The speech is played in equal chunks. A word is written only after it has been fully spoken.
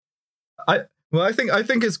I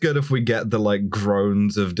think it's good if we get the like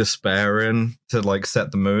groans of despair in to like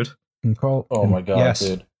set the mood. Oh my god, yes.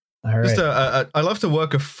 dude. All right. I love to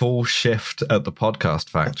work a full shift at the podcast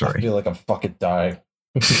I factory. feel like I'm fucking dying.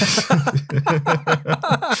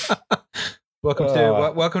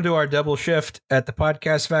 Welcome to our double shift at the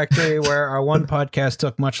podcast factory, where our one podcast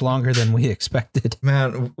took much longer than we expected.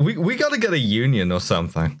 Man, we got to get a union or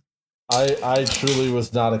something. I truly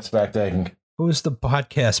was not expecting Who's the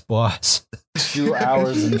podcast boss? 2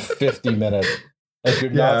 hours and 50 minutes. If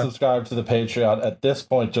you're not subscribed to the Patreon, at this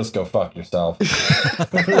point, just go fuck yourself.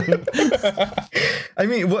 I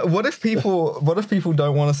mean, what if people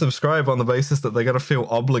don't want to subscribe on the basis that they're going to feel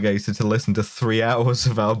obligated to listen to 3 hours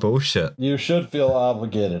of our bullshit? You should feel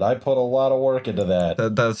obligated. I put a lot of work into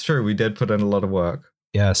that. That's true. We did put in a lot of work.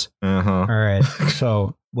 Yes. Uh-huh. All right.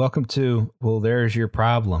 So, welcome to Well, There's Your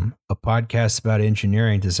Problem, a podcast about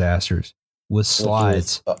engineering disasters with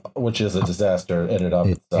slides. Which is a disaster in and of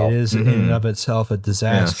itself. It is in and of itself a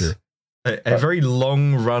disaster. Yes. A very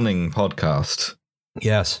long-running podcast.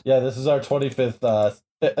 Yes. Yeah, this is our 25th.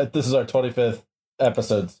 This is our 25th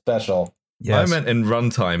episode special. Yes. I meant in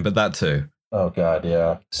runtime, but that too. Oh god,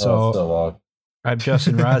 yeah. So, so long. I'm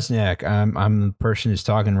Justin Rosniak. I'm the person who's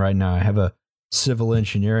talking right now. I have a civil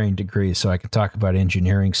engineering degree, so I can talk about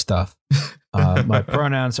engineering stuff. My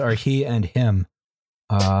pronouns are he and him.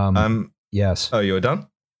 Yes. Oh, you're done?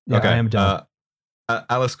 Yeah, okay. I am done.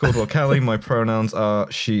 Alice Caldwell Kelly. My pronouns are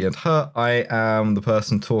she and her. I am the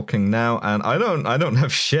person talking now, and I don't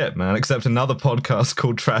have shit, man, except another podcast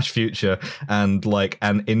called Trash Future and like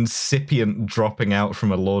an incipient dropping out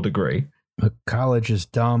from a law degree. College is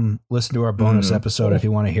dumb. Listen to our bonus episode if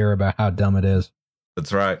you want to hear about how dumb it is.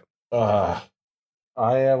 That's right. I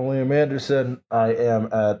am Liam Anderson. I am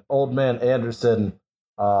at Old Man Anderson,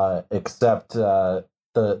 except that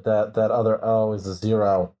other O is a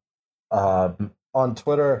 0. On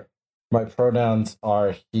Twitter, my pronouns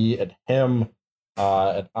are he and him,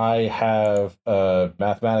 and I have a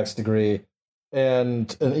mathematics degree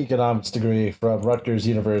and an economics degree from Rutgers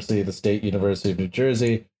University, the State University of New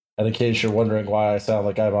Jersey. And in case you're wondering why I sound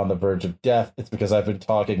like I'm on the verge of death, it's because I've been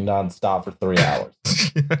talking nonstop for 3 hours.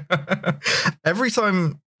 Every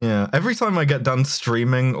time I get done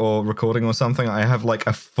streaming or recording or something, I have like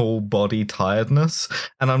a full body tiredness,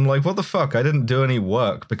 and I'm like, what the fuck? I didn't do any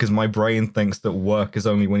work, because my brain thinks that work is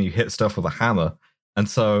only when you hit stuff with a hammer. And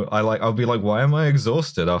so I'll be like, why am I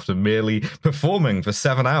exhausted after merely performing for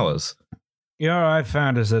 7 hours? You know what I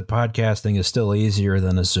found is that podcasting is still easier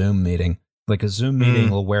than a Zoom meeting. Like a Zoom meeting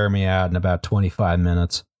will wear me out in about 25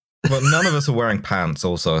 minutes. Well, none of us are wearing pants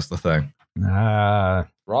also is the thing.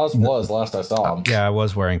 Roz was last I saw him. Yeah, I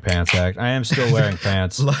was wearing pants. I am still wearing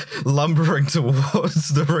pants. Lumbering towards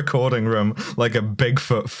the recording room like a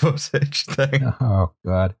Bigfoot footage thing. Oh,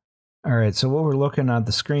 God. All right, so what we're looking at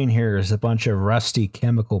the screen here is a bunch of rusty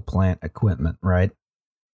chemical plant equipment, right?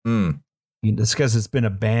 It's because it's been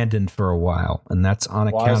abandoned for a while, and that's on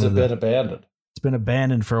account of... Why has it been abandoned? It's been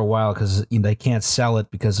abandoned for a while because they can't sell it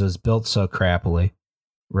because it was built so crappily,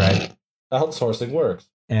 right? Outsourcing works.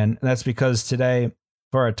 And that's because today,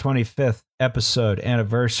 for our 25th episode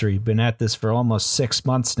anniversary, been at this for almost 6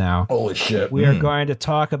 months now. Holy shit. We are going to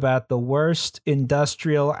talk about the worst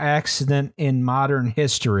industrial accident in modern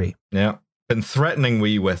history. Yeah. Been threatening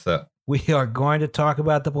we with it. We are going to talk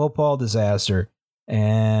about the Bhopal disaster.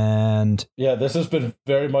 And yeah, this has been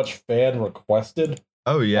very much fan requested.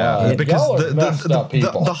 Oh yeah, because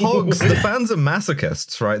the hogs, the fans are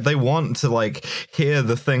masochists, right? They want to like hear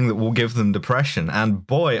the thing that will give them depression, and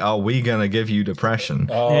boy, are we gonna give you depression!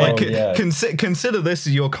 Consider this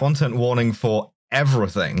your content warning for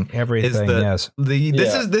everything. Everything, yes.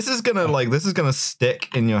 This is gonna stick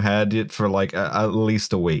in your head for like at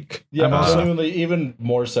least a week. Yeah, genuinely, even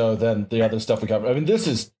more so than the other stuff we cover. I mean, this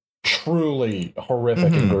is truly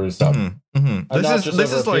horrific and gruesome. This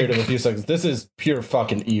is like in a few seconds. This is pure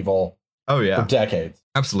fucking evil. Oh yeah, for decades.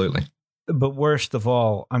 Absolutely. But worst of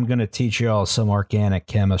all, I'm going to teach you all some organic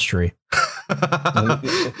chemistry.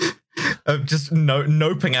 Just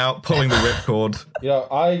noping out, pulling the ripcord. You know,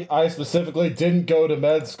 I specifically didn't go to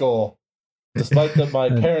med school, despite that my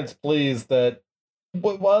parents pleased that.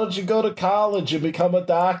 Why don't you go to college and become a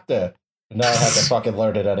doctor? Now I have to fucking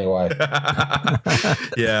learn it anyway.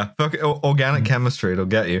 Yeah, organic chemistry, it'll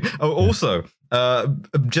get you. Oh, also,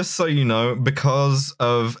 just so you know, because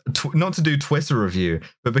of, not to do Twitter review,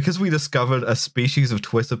 but because we discovered a species of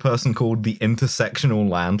Twitter person called the Intersectional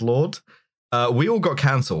Landlord, we all got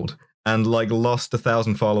cancelled and like lost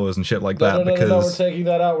 1,000 followers and shit like that. No, we're taking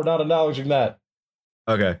that out. We're not acknowledging that.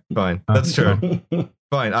 Okay, fine. That's true.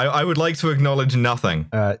 Fine. I would like to acknowledge nothing.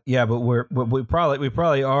 Yeah, but we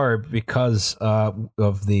probably are because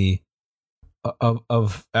of the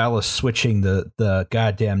of Alice switching the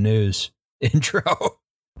goddamn news intro.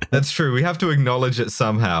 That's true. We have to acknowledge it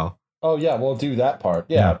somehow. Oh yeah, we'll do that part.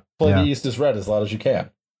 Yeah, play The East is Red as loud as you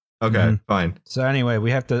can. Okay, fine. So anyway,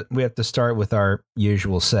 we have to start with our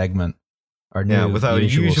usual segment. With our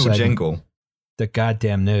usual segment, jingle. The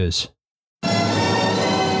goddamn news.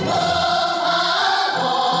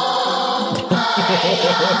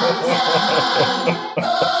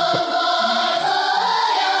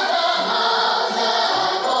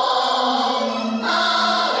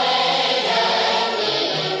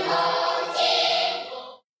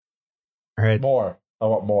 All right. More. I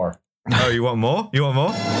want more. Oh, you want more? You want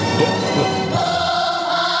more?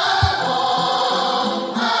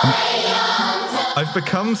 I've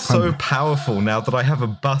become so powerful now that I have a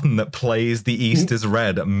button that plays The East is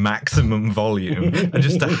Red at maximum volume and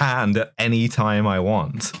just a hand at any time I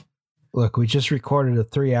want. Look, we just recorded a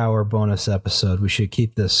 3-hour bonus episode. We should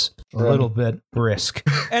keep this a little bit brisk.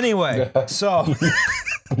 Anyway,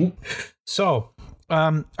 so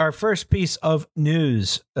our first piece of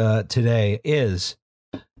news today is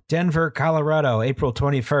Denver, Colorado, April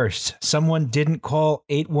 21st. Someone didn't call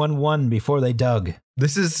 811 before they dug.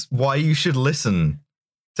 This is why you should listen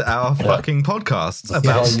to our fucking podcasts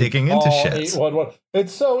about digging into shit. 811.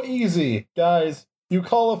 It's so easy, guys. You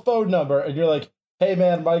call a phone number and you're like, hey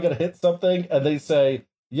man, am I going to hit something? And they say,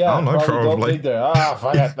 yeah, I don't know, don't dig there.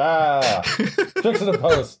 Fuck it. Fix it in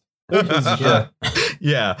post.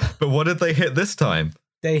 Yeah, but what did they hit this time?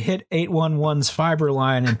 They hit 811's fiber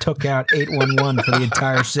line and took out 811 for the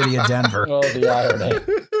entire city of Denver. Oh, the irony.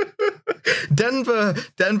 Denver,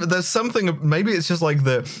 there's something, maybe it's just like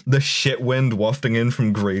the shit wind wafting in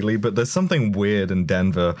from Greeley, but there's something weird in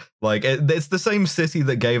Denver. Like, it's the same city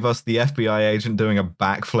that gave us the FBI agent doing a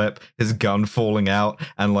backflip, his gun falling out,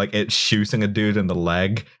 and like it shooting a dude in the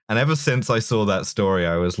leg. And ever since I saw that story,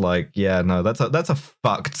 I was like, yeah, no, that's a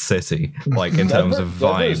fucked city, like in terms of vibes.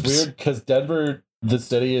 Denver is weird because Denver, the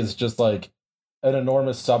city, is just like an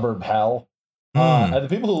enormous suburb hell. And the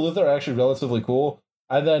people who live there are actually relatively cool.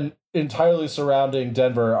 And then entirely surrounding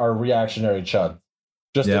Denver are reactionary chuds,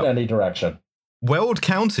 just in any direction. Weld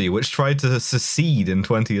County, which tried to secede in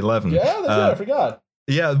 2011. Yeah, that's right, I forgot.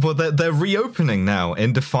 Yeah, but they're reopening now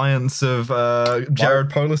in defiance of Jared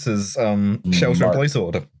Polis's shelter-in-place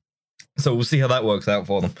order. So we'll see how that works out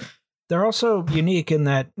for them. They're also unique in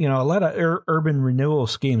that, a lot of urban renewal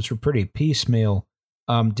schemes were pretty piecemeal.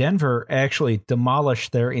 Denver actually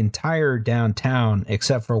demolished their entire downtown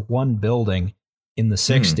except for one building in the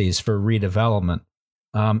 60s for redevelopment.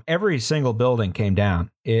 Every single building came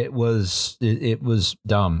down. It was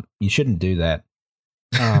dumb. You shouldn't do that.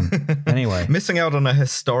 Anyway, missing out on a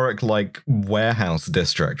historic like warehouse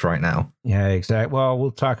district right now. Yeah, exactly. Well,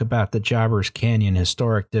 we'll talk about the Jobbers Canyon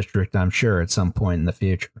Historic District, I'm sure, at some point in the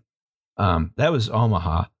future. That was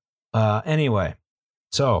Omaha. Anyway,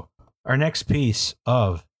 so our next piece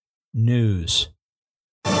of news.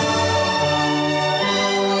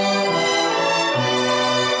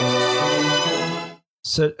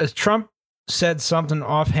 So Trump said something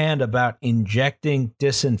offhand about injecting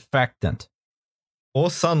disinfectant. Or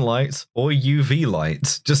sunlight, or UV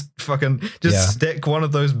lights. Just stick one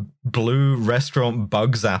of those blue restaurant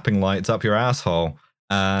bug zapping lights up your asshole,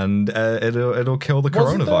 and it'll kill the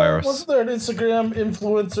coronavirus. Wasn't there an Instagram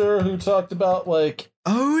influencer who talked about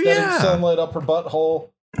getting sunlight up her butthole?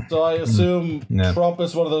 So I assume Trump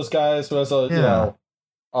is one of those guys who has a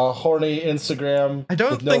horny Instagram. I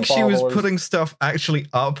don't think she was putting stuff actually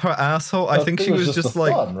up her asshole. I think she was just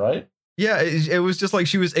like fun, right? Yeah, it was just like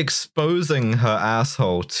she was exposing her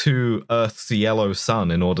asshole to Earth's yellow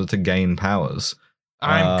sun in order to gain powers.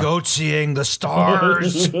 I'm goatseeing the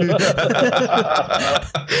stars.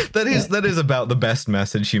 That is about the best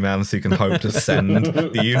message humanity can hope to send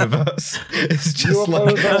the universe. It's just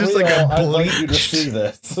like a bleached,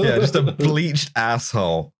 just a bleached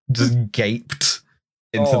asshole just gaped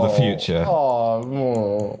into the future.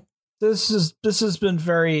 This has been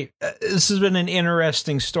an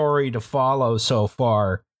interesting story to follow so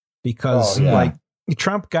far because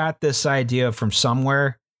Trump got this idea from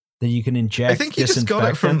somewhere that you can inject. I think he just got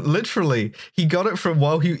it from there's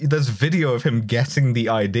video of him getting the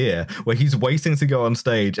idea where he's waiting to go on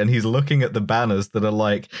stage and he's looking at the banners that are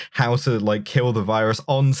like how to like kill the virus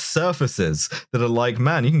on surfaces that are like,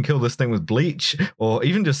 man, you can kill this thing with bleach or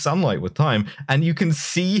even just sunlight with time. And you can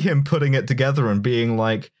see him putting it together and being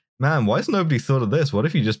like, man, why has nobody thought of this? What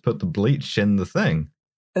if you just put the bleach in the thing?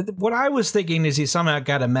 What I was thinking is he somehow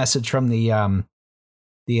got a message from the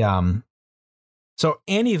So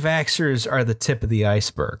anti-vaxxers are the tip of the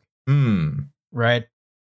iceberg, right?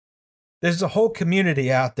 There's a whole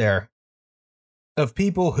community out there of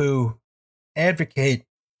people who advocate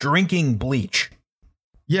drinking bleach.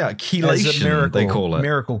 Yeah, As a chelation, miracle, they call it.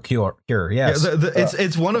 Miracle cure. Yes. Yeah,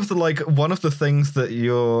 it's one of the things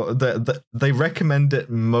that they recommend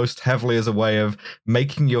it most heavily as a way of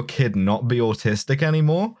making your kid not be autistic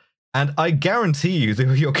anymore. And I guarantee you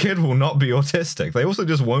that your kid will not be autistic. They also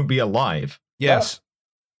just won't be alive. Yes.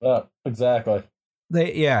 Exactly.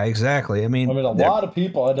 Exactly. I mean, a lot of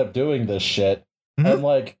people end up doing this shit, and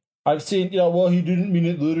like I've seen, well, he didn't mean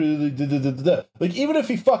it literally. Like, even if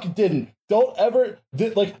he fucking didn't, don't ever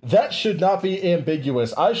like that should not be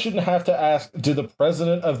ambiguous. I shouldn't have to ask, did the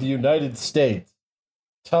president of the United States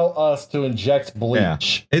tell us to inject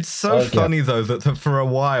bleach? Yeah. It's so funny though that for a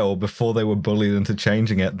while before they were bullied into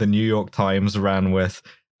changing it, the New York Times ran with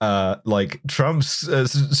Trump's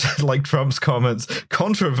comments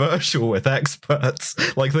controversial with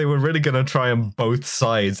experts. Like, they were really going to try on both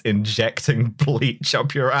sides injecting bleach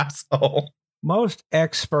up your asshole. Most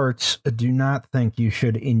experts do not think you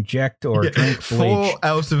should inject or drink bleach. 4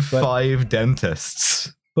 out of 5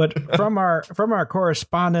 dentists. But from our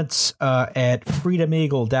correspondents at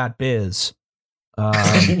freedomeagle.biz,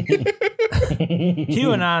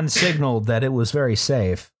 QAnon signaled that it was very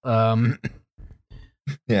safe.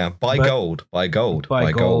 Yeah, buy gold, buy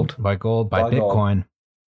Bitcoin.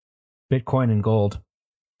 Bitcoin and gold,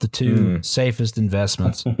 the two safest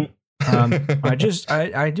investments.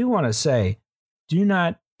 I do want to say, do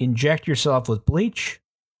not inject yourself with bleach.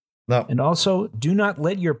 No. And also, do not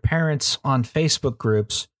let your parents on Facebook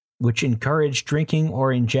groups which encourage drinking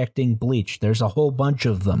or injecting bleach. There's a whole bunch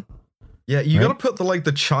of them. Yeah, you got to put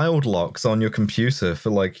the child locks on your computer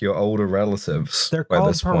for your older relatives. They're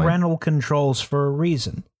called parental controls for a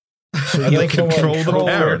reason. So they control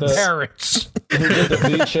the parents. He did the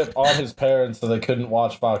bleach shit on his parents, so they couldn't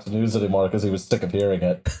watch Fox News anymore because he was sick of hearing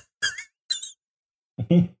it.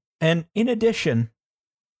 And in addition,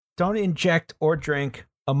 don't inject or drink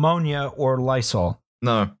ammonia or Lysol.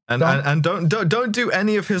 No, and don't do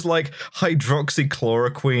any of his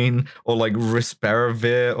hydroxychloroquine or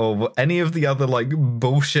risperidone or any of the other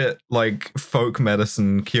bullshit folk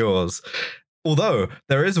medicine cures. Although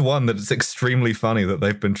there is one that is extremely funny that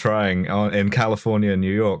they've been trying in California and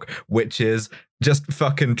New York, which is just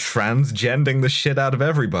fucking transgending the shit out of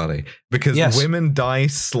everybody because women die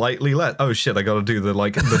slightly less. Oh shit! I got to do the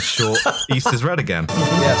short East is red again.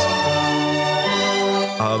 Yes.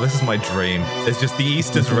 Oh, this is my dream. It's just the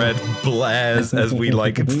East is red blares as we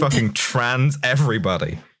fucking trans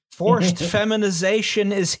everybody. Forced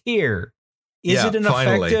feminization is here. Is it an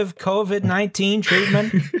effective COVID-19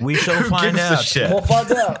 treatment? We shall find out. We'll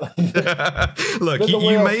find out. Look,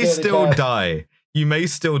 you may still die. You may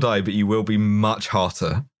still die, but you will be much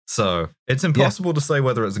hotter. So it's impossible to say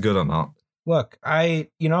whether it's good or not. Look,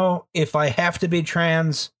 if I have to be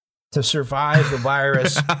trans to survive the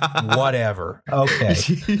virus, whatever. Okay.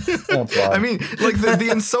 I mean, the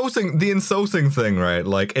insulting thing,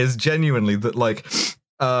 right? Is genuinely that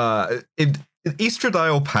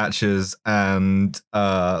estradiol patches and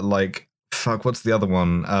what's the other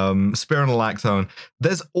one? Spironolactone.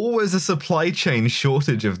 There's always a supply chain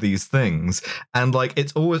shortage of these things, and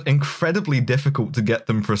it's always incredibly difficult to get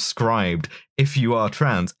them prescribed if you are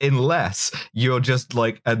trans, unless you're just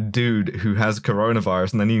a dude who has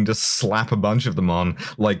coronavirus, and then you can just slap a bunch of them on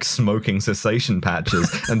smoking cessation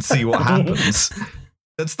patches and see what happens.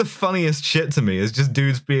 That's the funniest shit to me, is just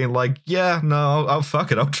dudes being I'll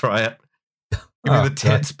fuck it, I'll try it. Give me the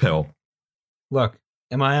tits pill. Look,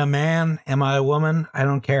 am I a man? Am I a woman? I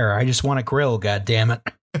don't care. I just want a grill, goddammit.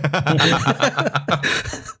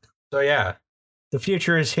 So yeah, the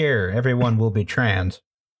future is here. Everyone will be trans.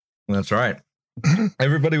 That's right.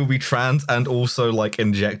 Everybody will be trans and also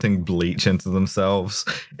injecting bleach into themselves.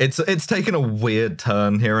 It's taken a weird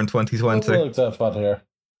turn here in 2020. It looks fun here.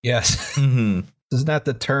 Yes. Mm-hmm. This is not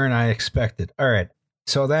the turn I expected. All right.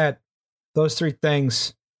 So those 3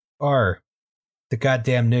 things are the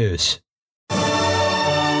goddamn news.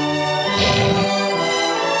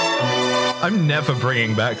 I'm never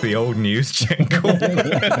bringing back the old news jingle.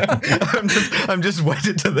 I'm just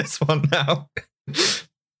wedded to this one now.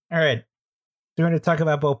 All right. We're going to talk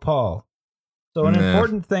about Bhopal. So an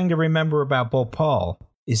important thing to remember about Bhopal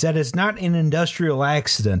is that it's not an industrial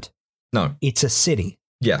accident. No. It's a city.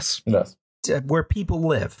 Yes. Where people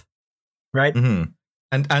live. Right?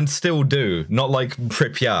 Mm-hmm. And still do. Not like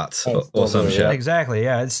Pripyat or some shit. Exactly.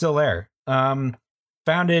 Yeah, it's still there.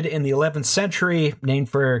 Founded in the 11th century, named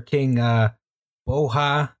for King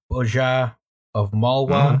Bhoja of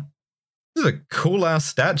Malwa. This is a cool ass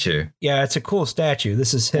statue. Yeah, it's a cool statue.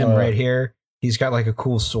 This is him right here. He's got like a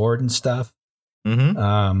cool sword and stuff.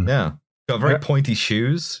 Mm-hmm. Yeah. Got very pointy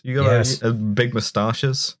shoes. You got big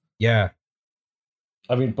mustaches. Yeah.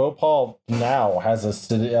 I mean, Bhopal now has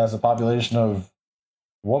a population of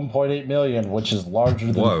 1.8 million, which is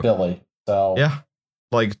larger than Philly. So yeah,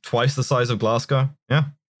 like twice the size of Glasgow. Yeah,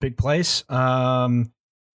 big place. And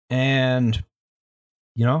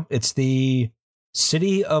you know, it's the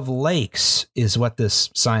City of Lakes is what this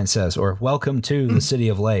sign says, or welcome to the City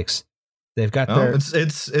of Lakes. They've got their.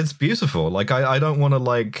 It's beautiful. Like I don't want to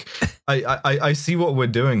like. I see what we're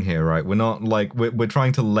doing here, right? We're not like we're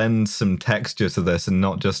trying to lend some texture to this and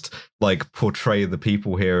not just like portray the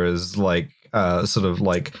people here as like sort of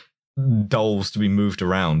like dolls to be moved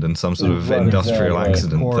around in some sort of industrial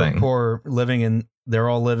accident thing. Poor they're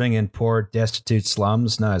all living in poor, destitute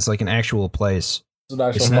slums. No, it's like an actual place.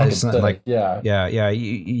 It's not like yeah.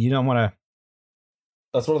 You don't want to.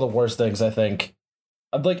 That's one of the worst things, I think.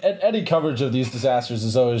 Like any coverage of these disasters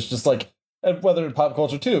is always just like, whether in pop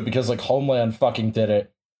culture too, because like Homeland fucking did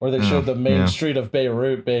it, where they showed the main street of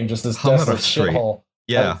Beirut being just this desolate shithole.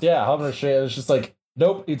 Yeah, Hummer Street. It's just like,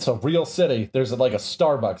 nope, it's a real city. There's like a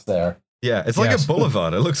Starbucks there. Yeah, it's like a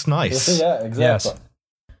boulevard. It looks nice. Yeah, exactly. Yes.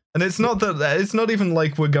 And it's not even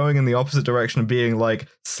like we're going in the opposite direction of being like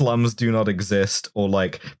slums do not exist or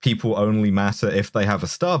like people only matter if they have a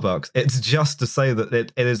Starbucks. It's just to say that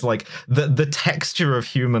it is like the texture of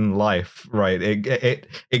human life, right? It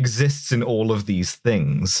exists in all of these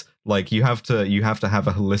things. Like you have to have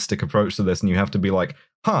a holistic approach to this, and you have to be like,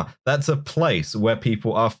 that's a place where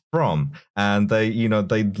people are from, and they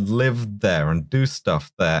live there and do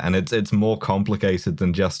stuff there, and it's more complicated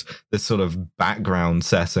than just this sort of background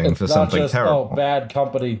setting for something terrible. Oh, bad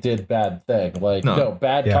company did bad thing. Like no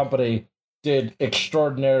bad company did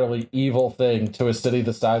extraordinarily evil thing to a city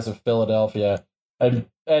the size of Philadelphia, and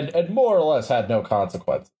more or less had no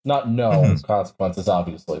consequence. Not consequences,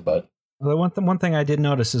 obviously, but. The one thing I did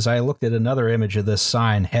notice is I looked at another image of this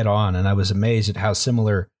sign head on, and I was amazed at how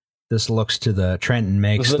similar this looks to the Trenton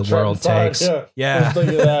makes, the world takes. Yeah.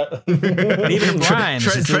 Even rhymes.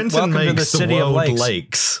 Trenton makes the world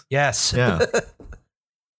lakes. Yes. Yeah.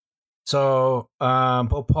 So,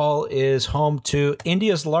 Bhopal is home to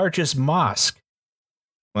India's largest mosque.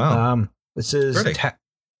 Wow. This is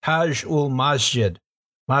Taj ul Masjid.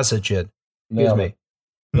 Excuse me.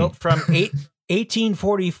 Built from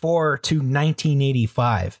 1844 to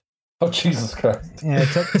 1985. Oh, Jesus Christ. Yeah, it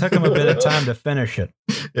took him a bit of time to finish it.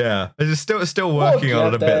 Yeah, it's still working on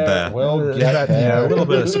it a bit there. We'll get there. Yeah, a little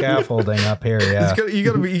bit of scaffolding up here, yeah.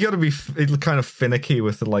 You gotta be kind of finicky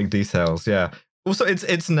with the like details, yeah. Also,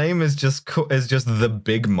 its name is just the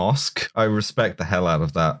Big Mosque. I respect the hell out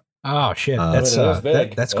of that. Oh shit, that's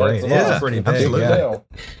great. That's pretty big. Absolutely. Yeah.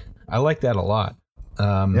 I like that a lot.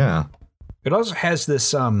 Yeah. It also has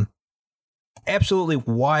this absolutely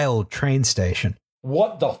wild train station.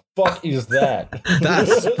 What the fuck is that?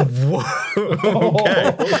 That's okay.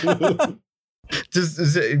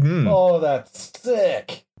 Oh, that's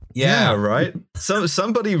sick. Yeah, right. So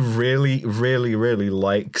somebody really, really, really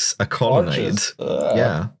likes a colonnade.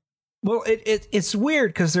 Yeah. Well, it's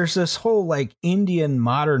weird because there's this whole like Indian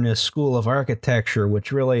modernist school of architecture,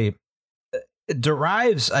 which really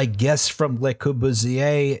derives, I guess, from Le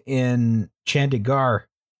Corbusier in Chandigarh.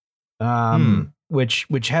 Which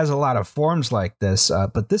has a lot of forms like this,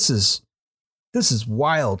 but this is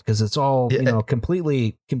wild because it's all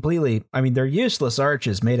completely. I mean, they're useless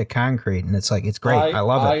arches made of concrete, and it's great. I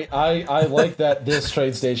love it. I like that this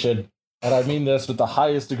train station, and I mean this with the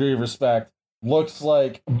highest degree of respect, looks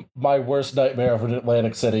like my worst nightmare of an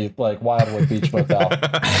Atlantic City, like Wildwood Beach Motel.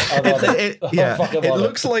 It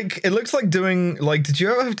looks like doing like. Did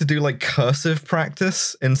you ever have to do like cursive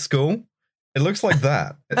practice in school? It looks like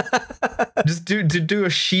that. Just do a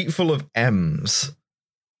sheet full of M's.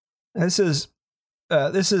 This is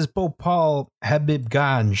Bhopal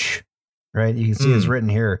Habibganj, right? You can see it's written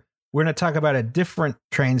here. We're going to talk about a different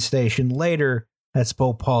train station later. That's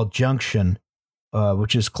Bhopal Junction,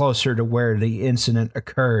 which is closer to where the incident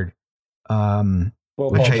occurred.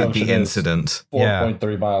 Which ain't the incident.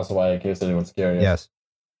 4.3 miles away, in case anyone's curious. Yes.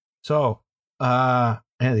 So, they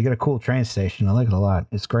got a cool train station. I like it a lot.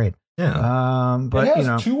 It's great. Yeah. But it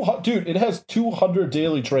has it has 200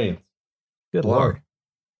 daily trains. Good Lord.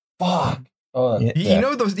 Fuck. Oh, You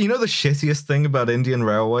know the shittiest thing about Indian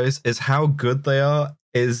railways is how good they are.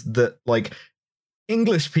 Is that like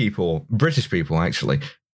English people, British people actually,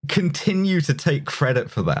 continue to take credit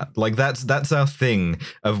for that. Like that's our thing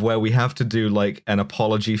of where we have to do like an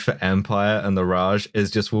apology for Empire and the Raj is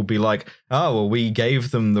just we'll be like, oh well, we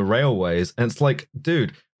gave them the railways, and it's like,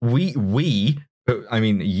 dude, I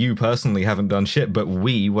mean, you personally haven't done shit, but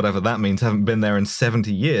we, whatever that means, haven't been there in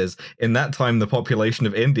 70 years. In that time, the population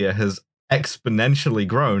of India has exponentially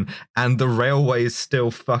grown, and the railways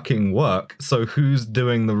still fucking work. So who's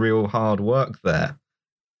doing the real hard work there?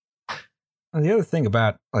 And the other thing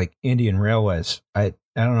about like Indian railways, I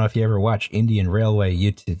don't know if you ever watch Indian railway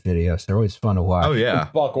YouTube videos. They're always fun to watch. Oh yeah,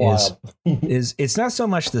 Buck wild. Is it's not so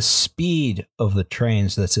much the speed of the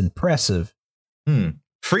trains that's impressive.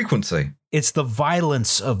 Frequency. It's the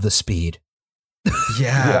violence of the speed.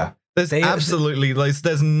 Yeah. There's absolutely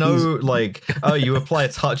there's no like, oh, you apply a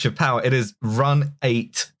touch of power. It is run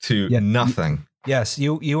 8 to nothing. Yes,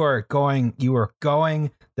 you are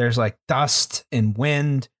going. There's like dust and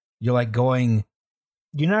wind. You're like going.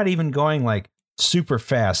 You're not even going like super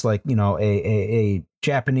fast, like a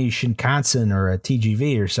Japanese Shinkansen or a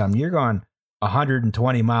TGV or something. You're going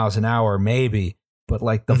 120 miles an hour maybe, but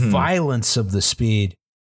like the violence of the speed,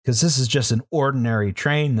 because this is just an ordinary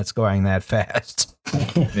train that's going that fast.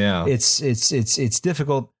 Yeah, it's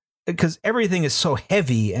difficult because everything is so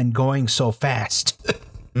heavy and going so fast.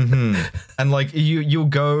 And like you'll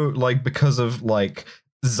go like, because of like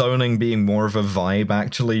zoning being more of a vibe,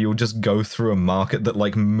 actually you'll just go through a market that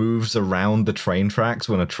like moves around the train tracks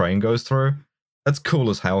when a train goes through. That's cool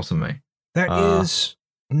as hell to me. That is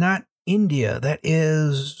not India. That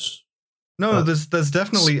is there's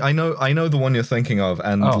definitely, I know the one you're thinking of,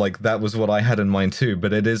 and like that was what I had in mind too,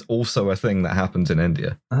 but it is also a thing that happens in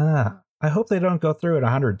India. I hope they don't go through at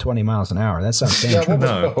 120 miles an hour. That sounds dangerous.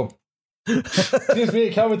 No. Excuse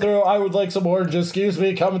me, coming through. I would like some oranges. Excuse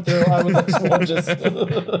me, coming through. I would like some oranges.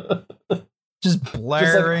 Just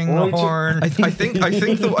blaring the horn. I think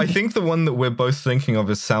the one that we're both thinking of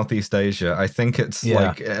is Southeast Asia. I think it's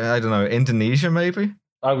like, I don't know, Indonesia maybe.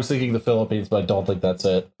 I was thinking the Philippines, but I don't think that's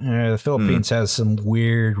it. Yeah, the Philippines has some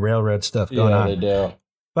weird railroad stuff going on. Yeah, they do.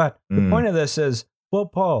 But the point of this is,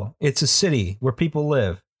 Bhopal, it's a city where people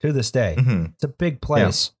live to this day. It's a big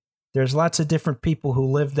place. Yeah. There's lots of different people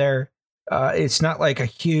who live there. It's not like a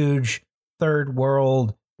huge third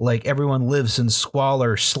world, like everyone lives in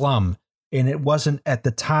squalor slum. And it wasn't at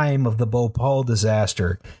the time of the Bhopal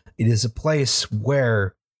disaster. It is a place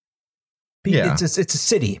where it's a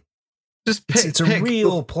city. Just it's a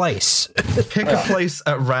real place. Pick a place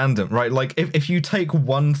at random, right? Like if you take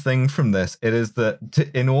one thing from this, it is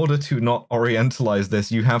that in order to not orientalize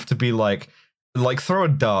this, you have to be like throw a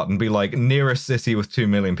dart and be like nearest city with 2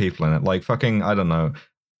 million people in it, like fucking, I don't know,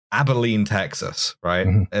 Abilene, Texas, right?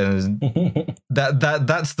 And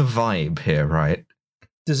that's the vibe here, right?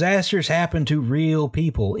 Disasters happen to real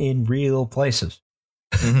people in real places.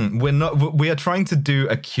 We are trying to do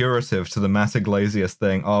a curative to the Matt Iglesias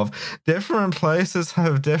thing of different places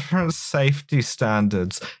have different safety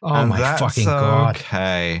standards. Oh, and my that's fucking God.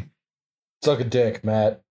 Okay. Suck a dick,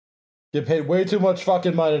 Matt. Get paid way too much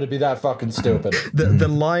fucking money to be that fucking stupid. The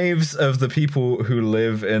lives of the people who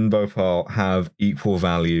live in Bhopal have equal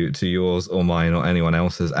value to yours or mine or anyone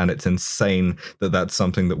else's, and it's insane that that's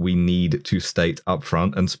something that we need to state up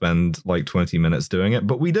front and spend like 20 minutes doing it.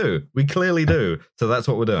 But we do. We clearly do. So that's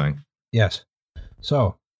what we're doing. Yes.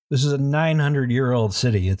 So this is a 900-year-old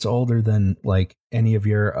city. It's older than like any of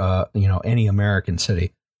your, any American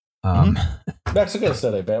city. Mexico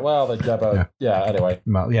City, but well, the depot. Yeah. Anyway.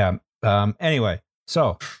 Well, yeah. Anyway,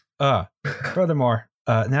 so furthermore,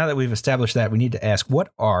 now that we've established that, we need to ask,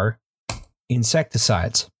 what are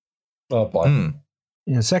insecticides? Oh boy. An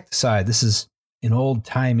insecticide, this is an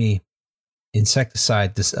old-timey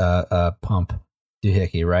insecticide pump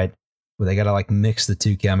doohickey, right? Where they gotta like mix the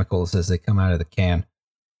two chemicals as they come out of the can.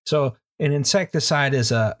 So an insecticide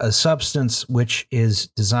is a substance which is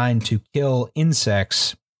designed to kill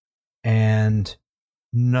insects and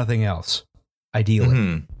nothing else,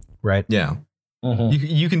 ideally. Right? Yeah.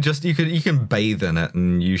 You can bathe in it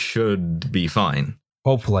and you should be fine.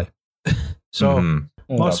 Hopefully. So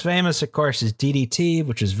most famous, of course, is DDT,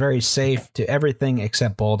 which is very safe to everything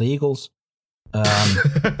except bald eagles. That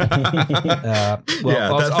thing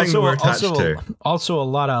we're attached to. Also a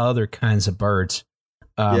lot of other kinds of birds.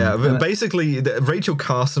 Basically, Rachel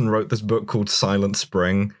Carson wrote this book called Silent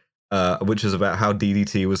Spring, which is about how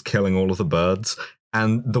DDT was killing all of the birds.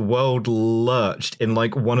 And the world lurched in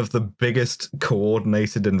like one of the biggest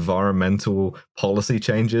coordinated environmental policy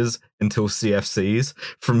changes until CFCs,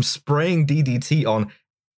 from spraying DDT on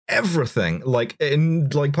everything. Like in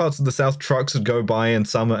like parts of the South, trucks would go by in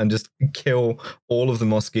summer and just kill all of the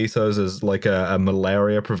mosquitoes as like a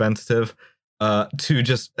malaria preventative, to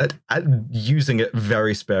just using it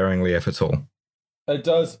very sparingly, if at all. It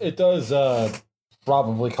does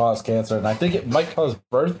probably cause cancer, and I think it might cause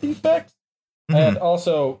birth defects. And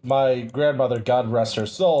also, my grandmother, God rest her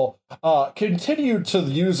soul, continued to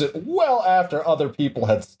use it well after other people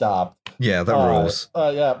had stopped. Yeah, that rules.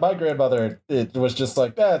 Yeah, my grandmother, it was just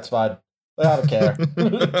like, it's fine. I don't care. I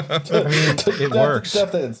mean, it works.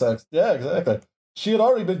 Death to insects. Yeah, exactly. She had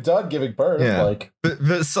already been done giving birth. Yeah. Like,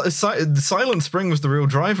 but Silent Spring was the real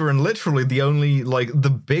driver, and literally the only the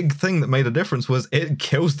big thing that made a difference was it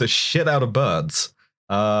kills the shit out of birds.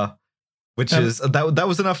 Which is that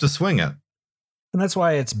was enough to swing it. And that's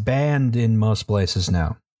why it's banned in most places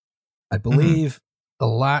now. I believe a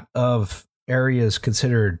lot of areas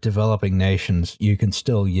considered developing nations, you can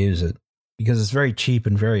still use it because it's very cheap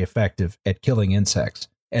and very effective at killing insects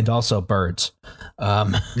and also birds.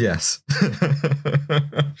 Yes.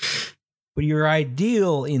 But your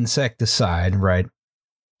ideal insecticide, right,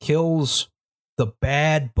 kills the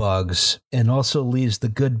bad bugs and also leaves the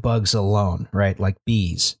good bugs alone, right? Like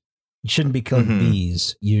bees. You shouldn't be killing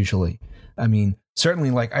bees usually. I mean, certainly,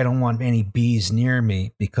 like, I don't want any bees near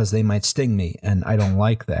me because they might sting me, and I don't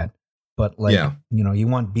like that. But, like, you know, you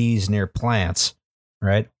want bees near plants,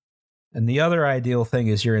 right? And the other ideal thing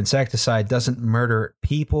is your insecticide doesn't murder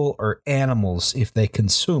people or animals if they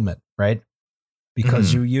consume it, right?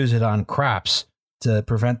 Because you use it on crops to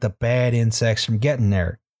prevent the bad insects from getting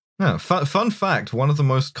there. Yeah, fun fact, one of the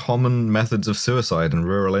most common methods of suicide in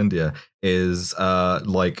rural India is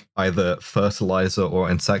like either fertilizer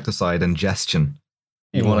or insecticide ingestion.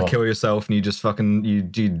 You want to kill yourself and you just fucking you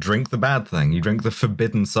drink the bad thing. You drink the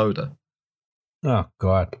forbidden soda. Oh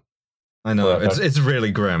God. I know, it's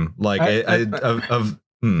really grim. Like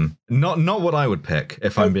not what I would pick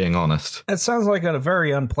if I'm being honest. That sounds like a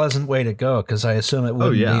very unpleasant way to go because I assume it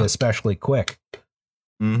wouldn't be especially quick.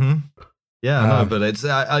 Yeah, no, but it's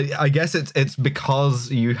I guess it's because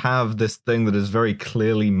you have this thing that is very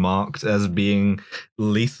clearly marked as being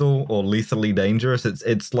lethal or lethally dangerous.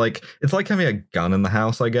 It's like having a gun in the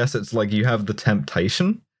house. I guess it's like you have the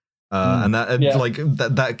temptation, and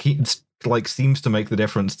that keeps seems to make the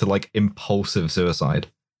difference to like impulsive suicide.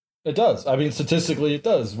 It does. I mean, statistically, it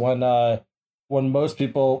does. When most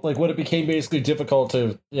people when it became basically difficult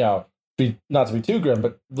to be not to be too grim,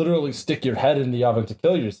 but literally stick your head in the oven to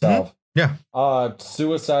kill yourself. Yeah.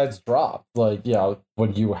 Suicides drop.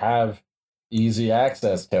 When you have easy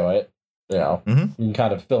access to it, you can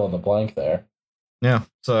kind of fill in the blank there. Yeah.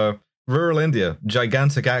 So rural India,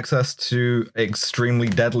 gigantic access to extremely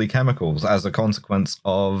deadly chemicals as a consequence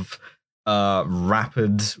of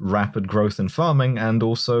rapid growth in farming and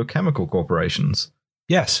also chemical corporations.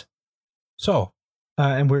 Yes. So,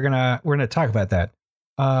 and we're gonna talk about that.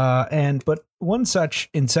 But one such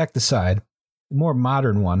insecticide, the more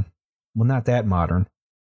modern one. Well, not that modern,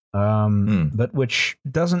 but which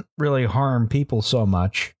doesn't really harm people so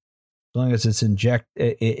much, as long as it's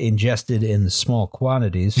ingested in small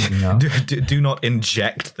quantities. You know, do not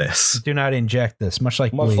inject this. Do not inject this. Much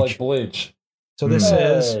like bleach. So this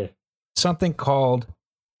is something called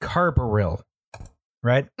carbaryl,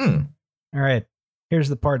 right? All right. Here's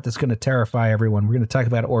the part that's going to terrify everyone. We're going to talk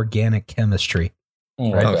about organic chemistry.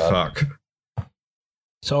 Right? Oh fuck!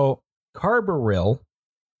 So carbaryl,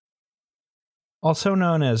 also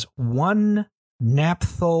known as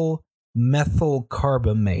 1-naphthyl methyl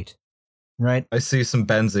carbamate, right? I see some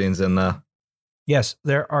benzenes in there. Yes,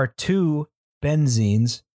 there are 2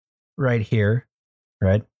 benzenes right here,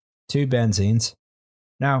 right? 2 benzenes.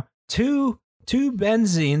 Now, two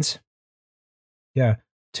benzenes,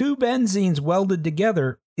 2 benzenes welded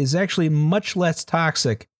together is actually much less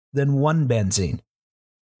toxic than 1 benzene.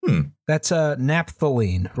 That's a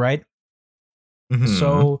naphthalene, right?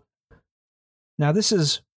 So now this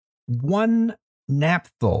is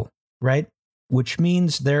 1-naphthyl, right? Which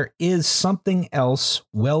means there is something else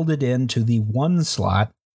welded into the 1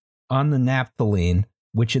 slot on the naphthalene,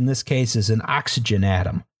 which in this case is an oxygen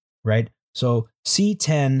atom, right? So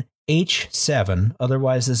C10H7,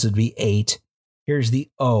 otherwise this would be 8. Here's the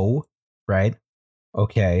O, right?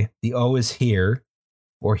 Okay, the O is here,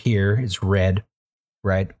 or here is red,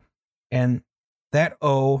 right? And that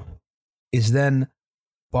O is then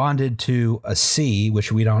bonded to a C,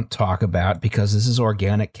 which we don't talk about because this is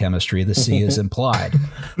organic chemistry. The C is implied,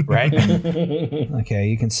 right? Okay,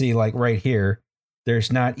 you can see like right here,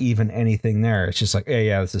 there's not even anything there. It's just like, hey,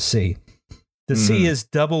 yeah, it's a C. The C is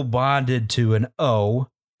double bonded to an O.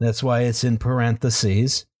 That's why it's in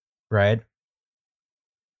parentheses, right?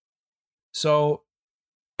 So,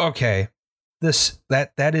 okay,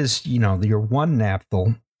 that is, your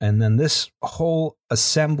 1-naphthyl, and then this whole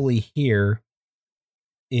assembly here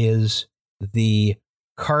is the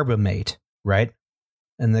carbamate, right?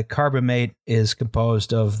 And the carbamate is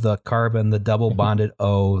composed of the carbon, the double bonded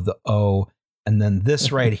O, the O, and then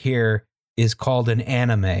this right here is called an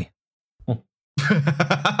anime.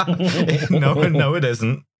 No, it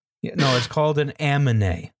isn't. No, it's called an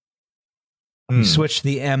amine. You Hmm. switch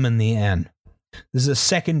the M and the N. This is a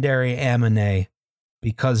secondary amine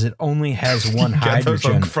because it only has one Get those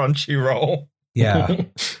on hydrogen. Crunchyroll. Yeah.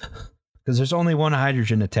 Because there's only one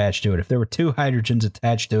hydrogen attached to it. If there were two hydrogens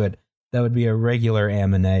attached to it, that would be a regular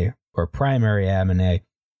amine or primary amine.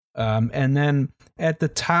 And then at the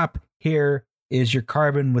top here is your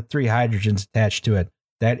carbon with 3 hydrogens attached to it.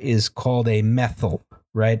 That is called a methyl,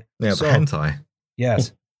 right? Yeah, So- the hentai.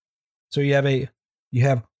 Yes. So you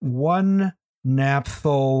have one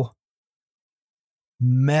naphthyl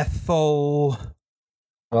methyl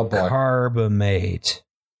Oh boy. carbamate,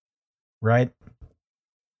 right?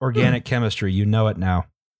 Organic chemistry, you know it now.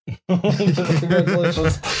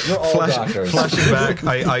 Congratulations. You're all doctors. Flashing back,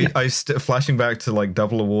 flashing back to like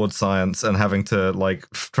double award science and having to like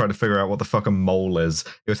try to figure out what the fuck a mole is.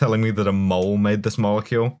 You're telling me that a mole made this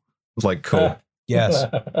molecule? I was like, cool. Yes.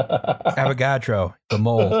 Avogadro, the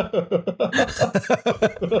mole.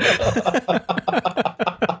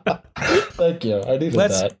 Thank you. I needed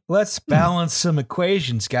that. Let's balance some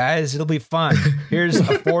equations, guys. It'll be fun. Here's a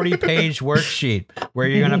 40-page worksheet where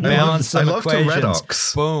you're going to balance some I love to equations.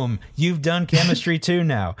 redox. Boom. You've done chemistry too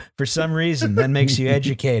now. For some reason, that makes you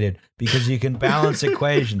educated because you can balance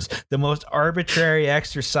equations. The most arbitrary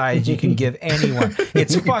exercise you can give anyone.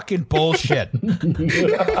 It's fucking bullshit.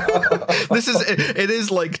 It is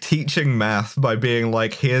like teaching math by being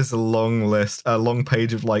like, here's a long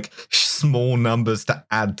page of like small numbers to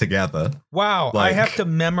add together. Wow, Like- I have to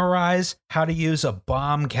memorize how to use a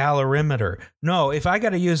bomb calorimeter. No, if I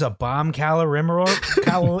got to use a bomb calorimeter,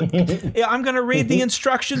 I'm going to read the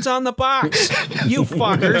instructions on the box. You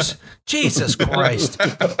fuckers. Jesus Christ.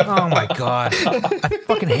 Oh my God. I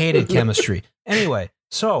fucking hated chemistry. Anyway,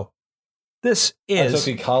 so this I took is...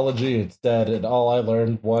 ecology instead, and all I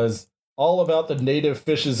learned was all about the native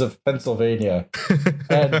fishes of Pennsylvania.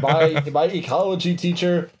 And my ecology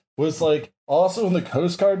teacher was like also in the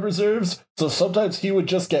Coast Guard reserves, so sometimes he would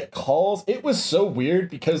just get calls. It was so weird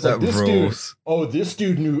because like That this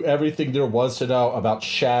dude knew everything there was to know about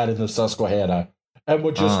shad in the Susquehanna and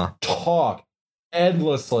would just talk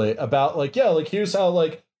endlessly about like, yeah, like here's how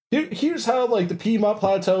the Piedmont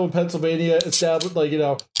Plateau in Pennsylvania established, like, you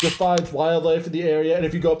know, defines wildlife in the area, and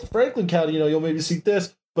if you go up to Franklin County, you know, you'll maybe see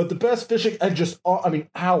this, but the best fishing, and just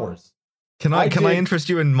hours. Can I interest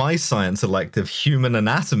you in my science elective, human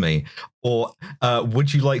anatomy? Or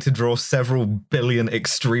would you like to draw several billion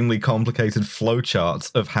extremely complicated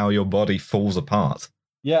flowcharts of how your body falls apart?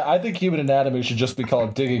 Yeah, I think human anatomy should just be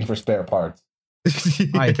called digging for spare parts.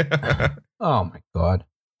 Oh my God.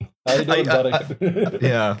 How you doing, buddy?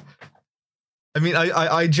 Yeah. I mean,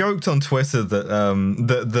 I joked on Twitter that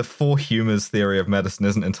the four humors theory of medicine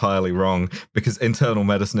isn't entirely wrong because internal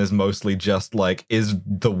medicine is mostly just like, is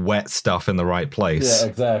the wet stuff in the right place? Yeah,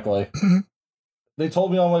 exactly. They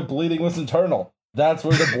told me all my bleeding was internal. That's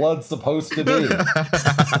where the blood's supposed to be.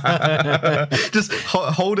 Just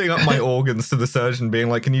holding up my organs to the surgeon, being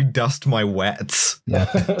like, "Can you dust my wets?" Yeah.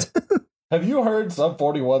 Have you heard Sub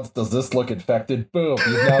 41's Does This Look Infected? Boom,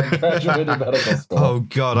 you've now graduated medical school. Oh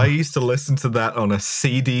god, I used to listen to that on a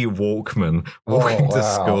CD Walkman walking to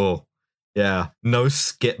school. Yeah, no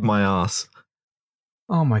skip my ass.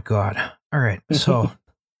 Oh my God. All right. So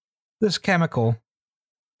this chemical,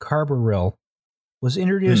 carbaryl, was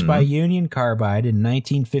introduced by Union Carbide in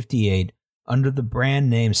 1958 under the brand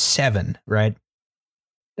name Sevin, right?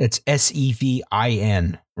 It's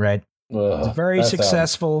SEVIN, right? It's a very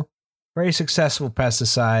successful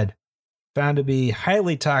pesticide, found to be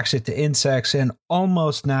highly toxic to insects and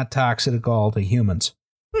almost not toxic at all to humans.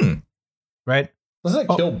 Right? Does it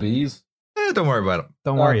kill bees? Don't worry about it.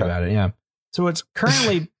 Don't worry about it, yeah. So it's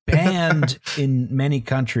currently banned in many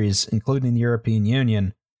countries, including the European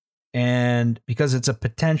Union, and because it's a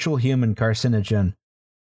potential human carcinogen.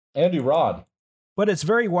 And Iran. But it's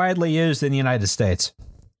very widely used in the United States.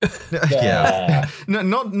 Yeah. No,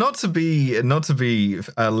 not to be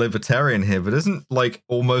a libertarian here, but isn't like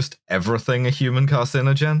almost everything a human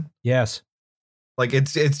carcinogen? Yes. Like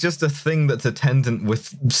it's just a thing that's attendant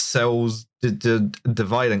with cells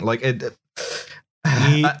dividing. Like it.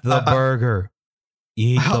 Eat the burger.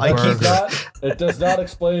 Eat the burger. It does not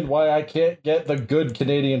explain why I can't get the good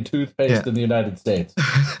Canadian toothpaste in the United States.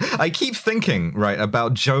 I keep thinking, right,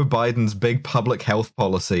 about Joe Biden's big public health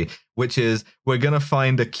policy, which is we're going to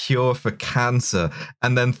find a cure for cancer.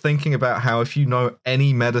 And then thinking about how if you know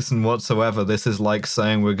any medicine whatsoever, this is like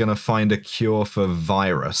saying we're going to find a cure for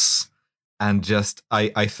virus. And just,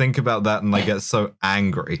 I think about that and I get so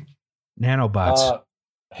angry. Nanobots.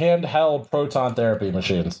 Handheld proton therapy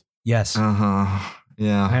machines. Yes.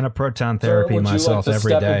 Yeah. I had proton therapy Would myself you like to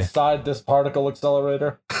every step day. inside this particle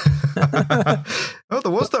accelerator? Oh,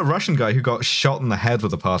 there was that Russian guy who got shot in the head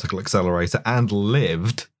with a particle accelerator and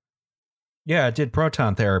lived. Yeah, I did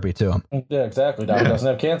proton therapy to him. Yeah, exactly. Now he doesn't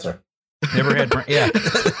have cancer. Never had. Yeah.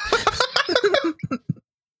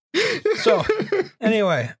 So,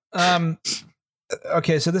 anyway,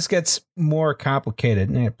 okay, so this gets more complicated.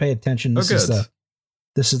 Now, pay attention. This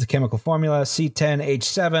is the chemical formula: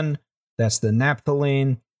 C10H7. That's the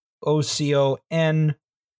naphthalene. OCON.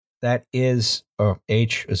 That is,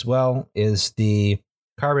 H as well, is the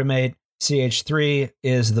carbamate. CH3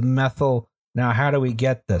 is the methyl. Now, how do we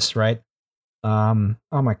get this, right? Oh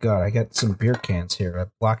my God, I got some beer cans here.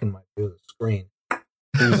 I'm blocking my view of the screen.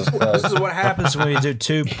 Jesus Christ. This is what happens when you do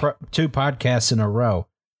two podcasts in a row.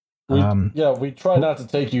 We try not to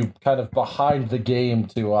take you kind of behind the game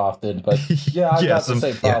too often, but yeah, I got the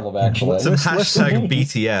same problem actually. Some hashtag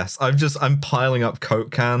BTS. I'm piling up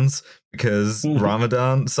Coke cans because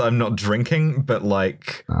Ramadan, so I'm not drinking, but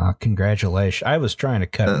like... Congratulations. I was trying to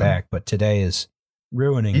cut back, but today is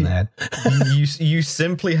ruining that. you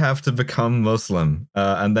simply have to become Muslim,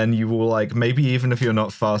 and then you will, like, maybe even if you're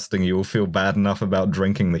not fasting, you will feel bad enough about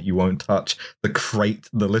drinking that you won't touch the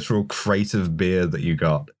literal crate of beer that you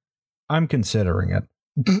got. I'm considering it.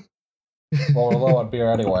 Well, we're low on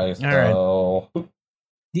beer anyway, so... Right.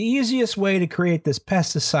 The easiest way to create this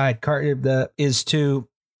pesticide is to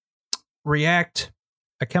react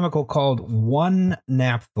a chemical called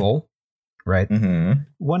 1-naphthol, right?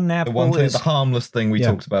 Mm-hmm. 1-naphthol is the harmless thing we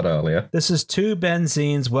talked about earlier. This is two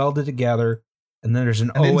benzenes welded together, and then there's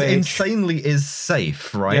an and OH. Insanely is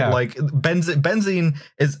safe, right? Yeah. Like benzene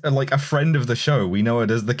is like a friend of the show. We know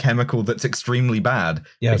it as the chemical that's extremely bad.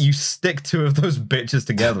 Yes. But you stick two of those bitches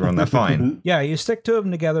together and they're fine. Yeah, you stick two of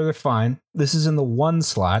them together, they're fine. This is in the 1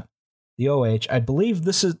 slot, the OH. I believe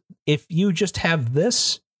this is, if you just have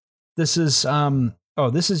this is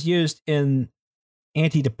this is used in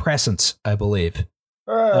antidepressants, I believe.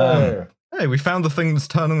 Hey, we found the thing that's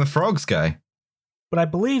turning the frogs gay. But I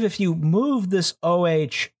believe if you move this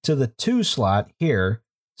OH to the 2 slot here,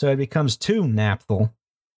 so it becomes 2-naphthol,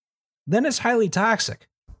 then it's highly toxic.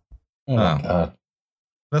 Oh my God.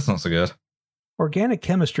 That's not so good. Organic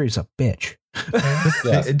chemistry is a bitch.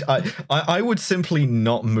 Yes. I would simply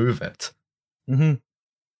not move it. Mm-hmm.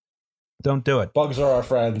 Don't do it. Bugs are our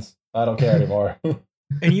friends. I don't care anymore.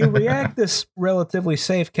 And you react this relatively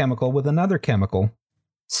safe chemical with another chemical,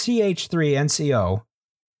 CH3NCO,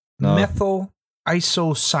 methyl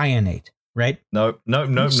isocyanate, right? Nope. So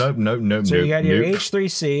you got your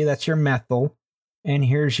H3C, that's your methyl, and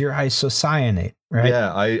here's your isocyanate, right?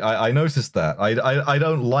 Yeah, I noticed that. I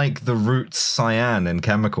don't like the root cyan in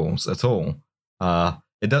chemicals at all.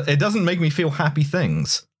 It doesn't make me feel happy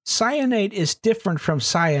things. Cyanate is different from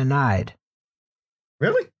cyanide.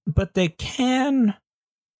 Really? But they can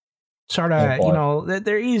sort of,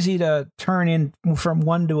 they're easy to turn in from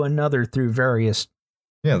one to another through various...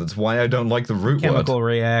 Yeah, that's why I don't like the root chemical word.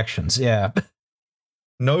 Reactions, yeah.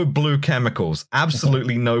 No blue chemicals.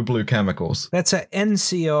 Absolutely no blue chemicals. That's a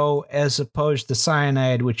NCO as opposed to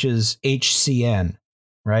cyanide, which is HCN,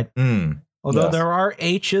 right? Although there are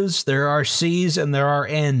H's, there are C's, and there are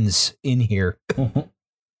N's in here.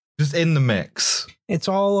 Just in the mix. It's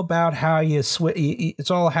all about how you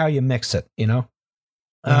it's all how you mix it, you know?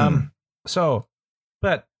 But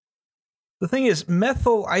the thing is,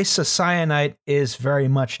 methyl isocyanate is very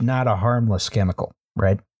much not a harmless chemical,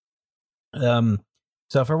 right? So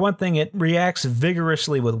for one thing, it reacts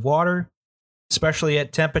vigorously with water, especially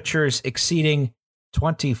at temperatures exceeding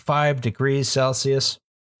 25 degrees Celsius.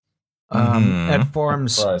 It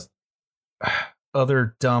forms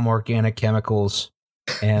other dumb organic chemicals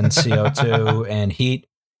and CO2 and heat.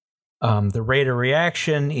 The rate of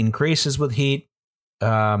reaction increases with heat.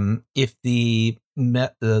 If the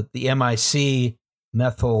MIC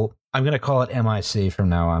methyl, I'm going to call it MIC from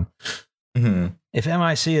now on. If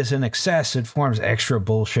MIC is in excess, it forms extra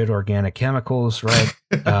bullshit organic chemicals, right?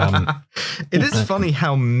 It is funny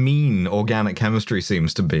how mean organic chemistry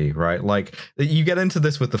seems to be, right? Like, you get into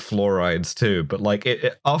this with the fluorides too, but like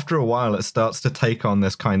after a while, it starts to take on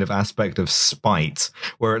this kind of aspect of spite,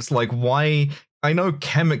 where it's like, why? I know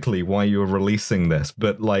chemically why you're releasing this,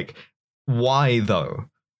 but like, why though?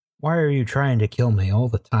 Why are you trying to kill me all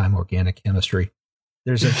the time, organic chemistry?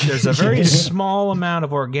 There's a very small amount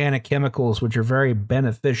of organic chemicals which are very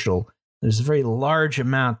beneficial. There's a very large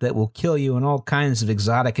amount that will kill you in all kinds of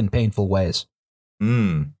exotic and painful ways.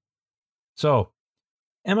 So,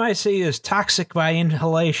 MIC is toxic by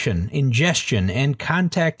inhalation, ingestion, and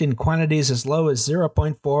contact in quantities as low as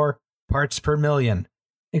 0.4 parts per million.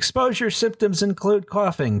 Exposure symptoms include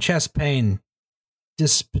coughing, chest pain,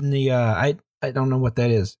 dyspnea. I don't know what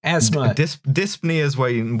that is. Asthma. Dyspnea is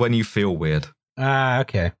when you feel weird.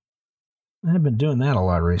 Okay. I've been doing that a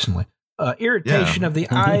lot recently. Irritation of the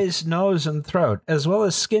eyes, nose, and throat, as well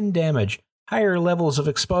as skin damage. Higher levels of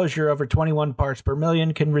exposure over 21 parts per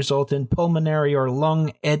million can result in pulmonary or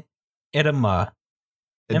lung edema.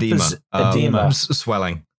 Edema.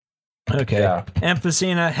 Swelling. Okay. Yeah.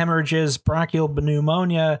 Emphysema, hemorrhages, bronchial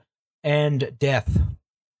pneumonia, and death.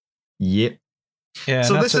 Yep. Yeah,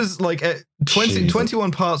 so this is like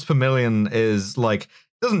 21 parts per million is like,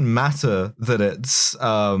 doesn't matter that it's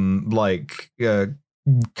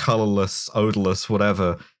colorless, odorless,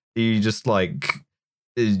 whatever. You just like,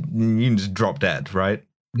 you can just drop dead, right?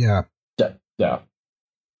 Yeah. Yeah.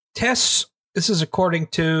 Tests. This is according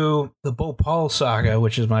to the Bhopal Saga,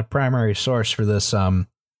 which is my primary source for this a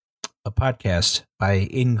podcast by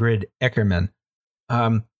Ingrid Eckerman.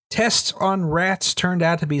 Tests on rats turned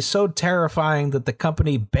out to be so terrifying that the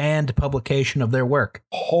company banned publication of their work.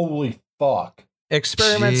 Holy fuck.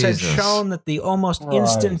 Experiments had shown that the almost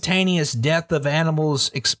instantaneous death of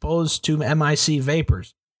animals exposed to MIC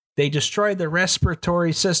vapors. They destroyed the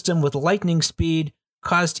respiratory system with lightning speed,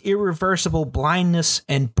 caused irreversible blindness,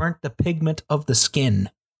 and burnt the pigment of the skin.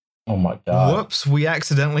 Oh my god. Whoops, we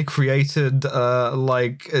accidentally created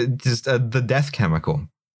the death chemical.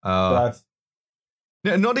 That's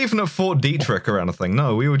not even at Fort Detrick or anything.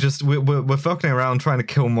 No, we were just we're fucking around trying to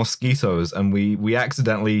kill mosquitoes, and we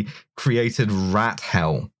accidentally created rat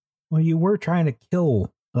hell. Well, you were trying to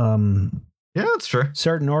kill yeah, that's true.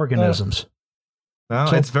 certain organisms. No,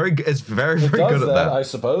 so, it's very good at that, I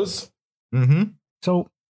suppose. Mm-hmm. So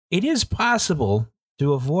it is possible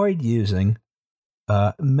to avoid using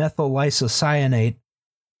methyl isocyanate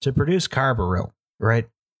to produce carbaryl, right?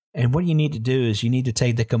 And what you need to do is you need to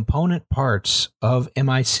take the component parts of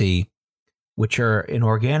MIC, which are an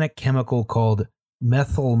organic chemical called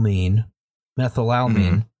methylamine,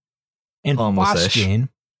 and phosgene.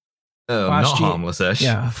 Not harmless-ish.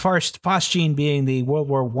 Yeah, phosgene being the World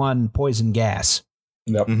War I poison gas.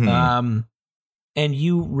 Yep. Mm-hmm. And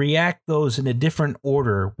you react those in a different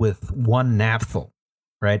order with one naphtha,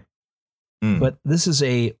 right? Mm. But this is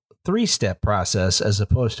a 3-step process as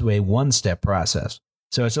opposed to a 1-step process.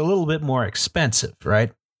 So it's a little bit more expensive,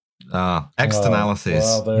 right? Externalities.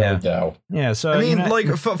 Well, there we go. Yeah, so I mean,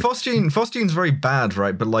 phosphagene's very bad,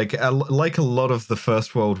 right? But like a lot of the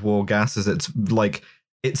First World War gases, it's like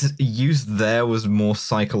its use there was more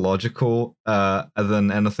psychological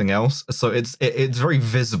than anything else. So it's very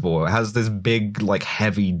visible. It has this big, like,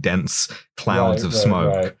 heavy, dense clouds of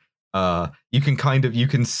smoke. Right. You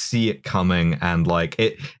can see it coming, and like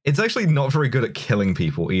it's actually not very good at killing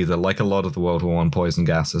people either, like a lot of the World War I poison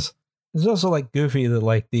gases. It's also like goofy that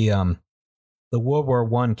like the World War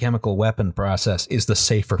I chemical weapon process is the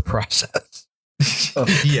safer process.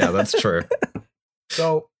 Yeah, that's true.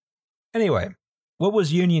 So anyway, what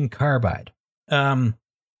was Union Carbide?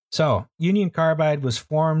 So Union Carbide was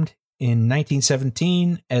formed in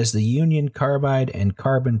 1917 as the Union Carbide and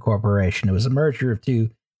Carbon Corporation. It was a merger of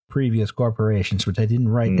two previous corporations, which I didn't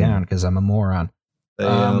write down because I'm a moron.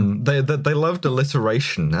 They loved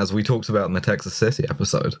alliteration, as we talked about in the Texas City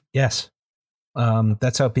episode. Yes.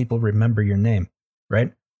 That's how people remember your name,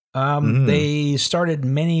 right? They started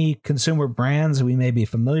many consumer brands we may be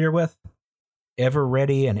familiar with. Ever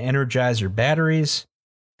Ready and Energizer batteries,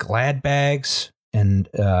 Glad bags, and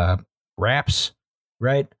wraps,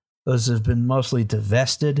 right? Those have been mostly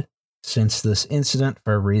divested since this incident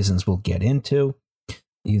for reasons we'll get into.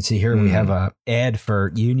 You can see here we have an ad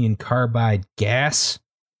for Union Carbide gas.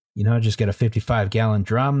 You know, just get a 55-gallon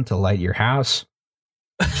drum to light your house.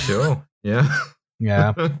 Sure. Yeah.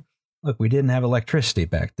 Yeah. Look, we didn't have electricity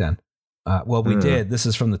back then. Well, we did. This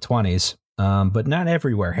is from the 20s, but not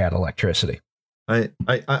everywhere had electricity. I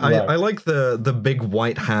like the big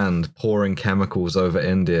white hand pouring chemicals over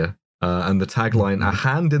India, and the tagline: "A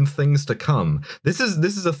hand in things to come." This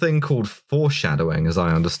is a thing called foreshadowing, as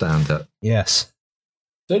I understand it. Yes.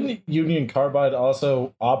 Didn't Union Carbide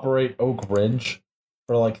also operate Oak Ridge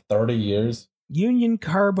for like 30 years? Union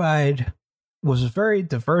Carbide was a very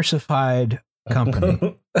diversified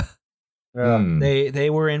company. They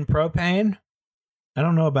were in propane. I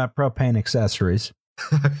don't know about propane accessories.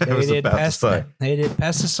 They did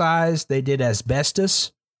pesticides. They did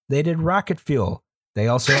asbestos. They did rocket fuel. They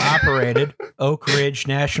also operated Oak Ridge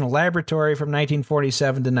National Laboratory from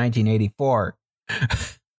 1947 to 1984.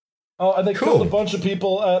 Oh, and they killed a bunch of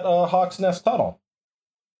people at Hawks Nest Tunnel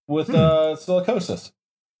with silicosis.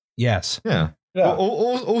 Yes. Yeah.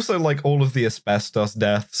 Also, like all of the asbestos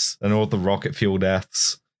deaths and all the rocket fuel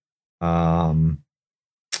deaths.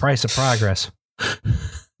 Price of progress.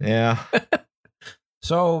 Yeah.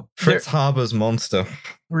 So Fritz Haber's monster.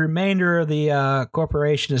 remainder of the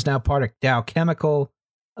corporation is now part of Dow Chemical,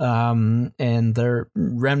 and their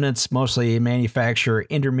remnants mostly manufacture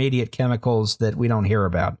intermediate chemicals that we don't hear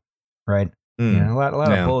about, right? Mm. You know, a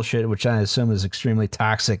lot of bullshit, which I assume is extremely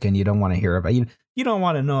toxic, and you don't want to hear about. You don't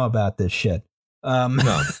want to know about this shit.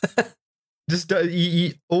 No. Just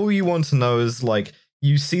all you want to know is like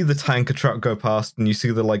you see the tanker truck go past and you see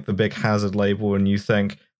the big hazard label and you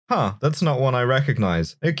think, huh, that's not one I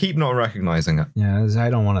recognize. I keep not recognizing it. Yeah, I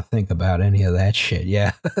don't want to think about any of that shit.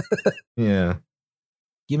 Yeah. Yeah.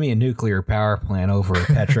 Give me a nuclear power plant over a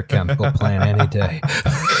petrochemical plant any day.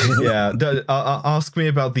 Yeah. Ask me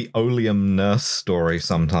about the oleum nurse story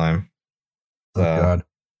sometime. Oh, God.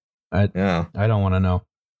 I don't want to know.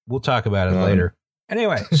 We'll talk about it later.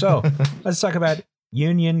 Anyway, so let's talk about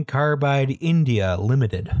Union Carbide India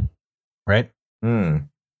Limited, right? Mm.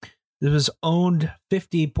 It was owned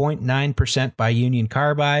 50.9% by Union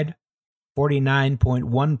Carbide,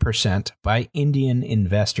 49.1% by Indian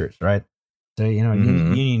investors, right? So, you know,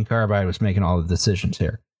 Union Carbide was making all the decisions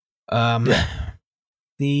here.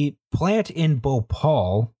 The plant in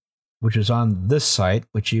Bhopal, which is on this site,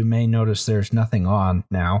 which you may notice there's nothing on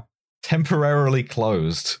now. Temporarily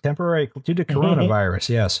closed. Temporary due to coronavirus,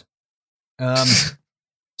 yes.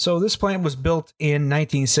 So this plant was built in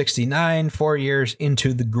 1969, 4 years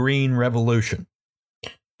into the Green Revolution.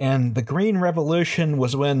 And the Green Revolution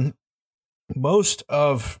was when most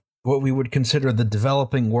of what we would consider the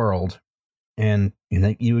developing world, and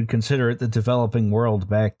you would consider it the developing world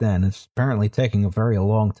back then, it's apparently taking a very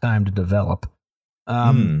long time to develop.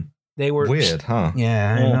 They were weird, huh?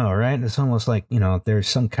 Yeah, I know, right? It's almost like, there's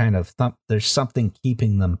some kind of there's something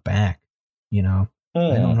keeping them back, I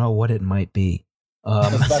don't know what it might be.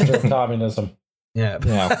 The specter of communism.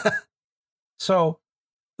 Yeah. So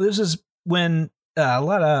this is when a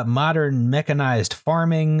lot of modern mechanized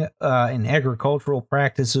farming and agricultural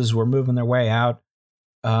practices were moving their way out.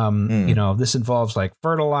 This involves like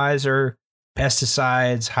fertilizer,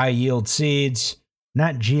 pesticides, high yield seeds,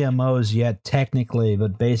 not GMOs yet technically,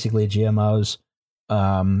 but basically GMOs,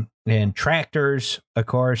 and tractors, of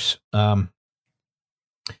course. And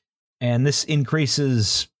this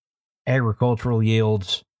increases agricultural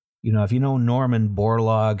yields. If you know Norman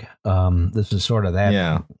Borlaug, this is sort of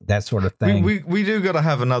that sort of thing. We do got to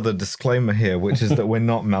have another disclaimer here, which is that we're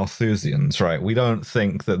not Malthusians, right? We don't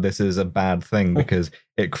think that this is a bad thing because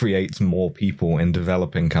it creates more people in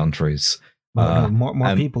developing countries.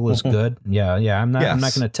 More people is good. Yeah. I'm not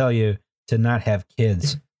going to tell you to not have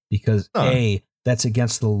kids because A, that's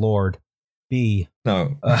against the Lord. B,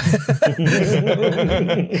 no,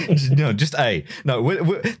 no, just A. No,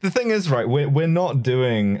 the thing is, right? We're not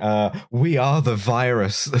doing. We are the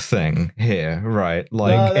virus thing here, right?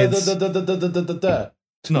 Like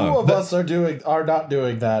two of us are not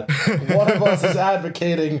doing that. One of us is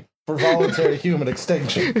advocating for voluntary human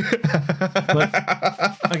extinction. But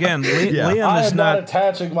again, Liam is not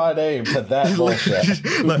attaching my name to that bullshit.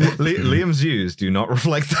 Liam's views do not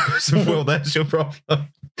reflect those of Will. That's your problem.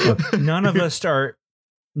 Look, none of us are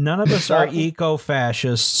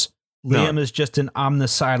eco-fascists. Liam is just an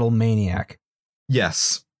omnicidal maniac.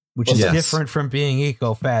 Yes. Which is different from being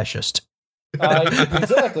eco-fascist.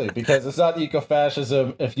 Exactly, because it's not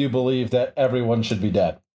eco-fascism if you believe that everyone should be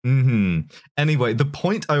dead. Anyway, the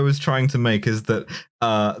point I was trying to make is that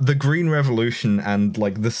the Green Revolution and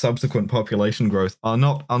the subsequent population growth are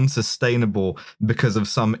not unsustainable because of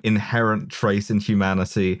some inherent trait in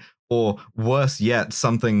humanity, or worse yet,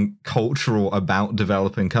 something cultural about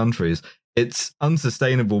developing countries. It's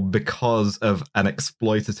unsustainable because of an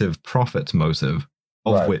exploitative profit motive,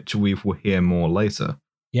 of which we will hear more later.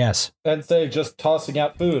 Yes. And say just tossing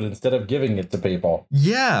out food instead of giving it to people.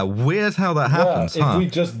 Yeah, weird how that happens, if we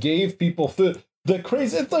just gave people food. The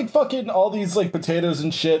crazy, it's like fucking all these potatoes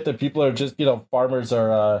and shit that people are just, farmers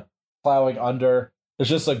are plowing under. It's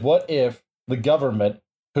just like, what if the government,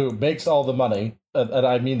 who makes all the money, and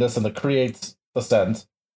I mean this in the creates the sense,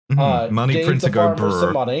 money printer go burr.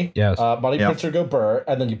 Some money, printer go burr,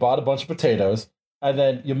 and then you bought a bunch of potatoes, and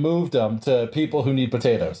then you moved them to people who need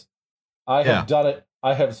potatoes. I have done it.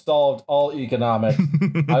 I have solved all economics.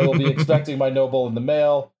 I will be expecting my Nobel in the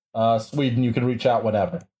mail. Sweden, you can reach out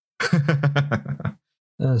whenever.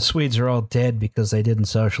 The Swedes are all dead because they didn't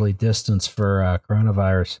socially distance for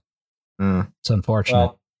coronavirus. It's unfortunate.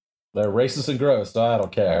 Well, they're racist and gross, so I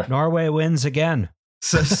don't care. Norway wins again.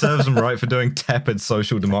 Serves them right for doing tepid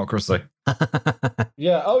social democracy.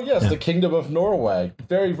 Yeah. Oh, yes. The Kingdom of Norway.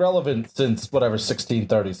 Very relevant since,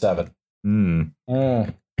 1637.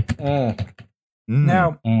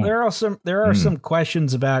 Now, Mm. there are some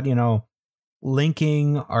questions about,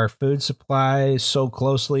 linking our food supply so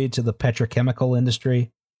closely to the petrochemical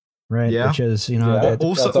industry, right? Yeah. Which is, Yeah. that-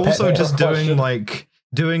 Also, That's a fair just question.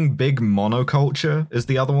 doing big monoculture is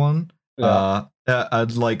the other one. Yeah.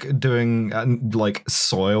 Like doing like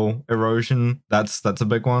soil erosion. That's a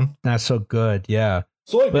big one. not so good. Yeah.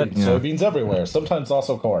 Soybeans. Yeah. Soybeans everywhere. Sometimes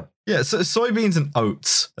also corn. Yeah, so soybeans and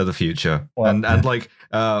oats are the future, Well, and like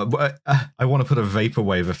I want to put a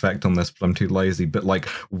vaporwave effect on this, but I'm too lazy. But like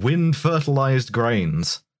wind fertilized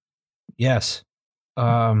grains. Yes.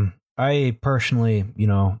 I personally,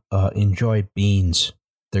 enjoy beans.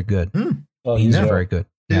 They're good. Oh, Beans yeah. are very good.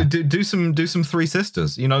 Yeah. Do some Three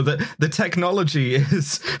Sisters. The technology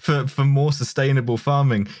is for more sustainable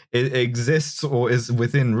farming. It exists or is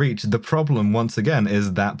within reach. The problem, once again,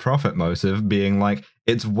 is that profit motive being like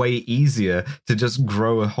it's way easier to just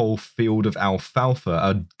grow a whole field of alfalfa,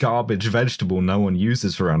 a garbage vegetable no one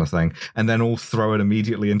uses for anything, and then all throw it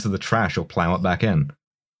immediately into the trash or plow it back in.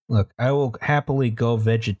 Look, I will happily go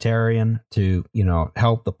vegetarian to,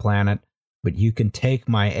 help the planet, but you can take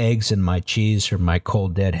my eggs and my cheese from my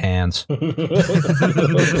cold dead hands. Oh, you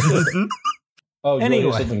want to Anyway.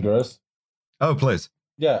 hear something gross? Oh, please.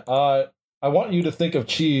 Yeah. I want you to think of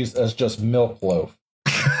cheese as just milk loaf.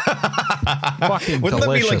 Fucking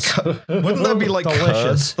delicious. Wouldn't that be like Delicious.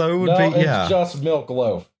 curds, though? Would No, be, it's yeah. just milk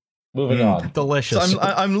loaf. Moving Mm. on. Delicious. So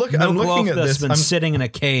I'm looking Milk loaf at that's this. been I'm, sitting in a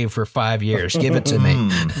cave for 5 years. Give it to me.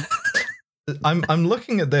 I'm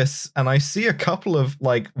looking at this and I see a couple of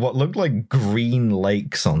like what look like green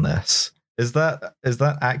lakes on this. Is that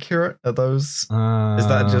accurate? Are those?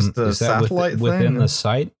 that just a Is that satellite within thing? the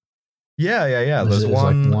site? Yeah. There's There's like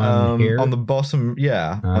one, one here? on the bottom.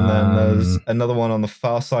 Yeah, and then there's another one on the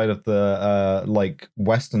far side of the like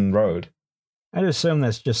western road. I'd assume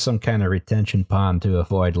that's just some kind of retention pond to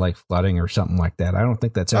avoid like flooding or something like that. I don't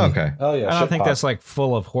think that's any, Okay. Oh yeah. I don't shit think pot. that's like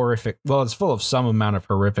full of horrific. Well, it's full of some amount of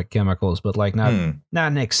horrific chemicals, but like not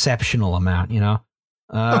an exceptional amount.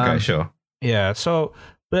 Okay, sure. Yeah. So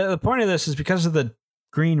the point of this is because of the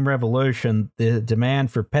Green Revolution, the demand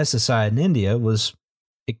for pesticide in India was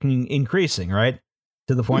increasing, right?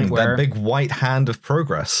 To the point where that big white hand of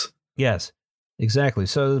progress. yes, exactly.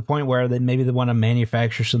 So to the point where maybe they want to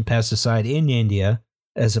manufacture some pesticide in India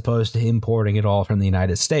as opposed to importing it all from the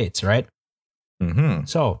United States, right? Mm-hmm.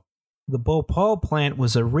 So the Bhopal plant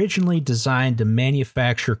was originally designed to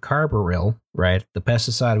manufacture carbaryl, right? The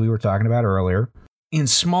pesticide we were talking about earlier, in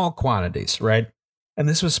small quantities, right? And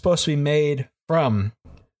this was supposed to be made from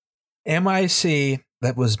MIC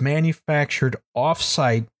that was manufactured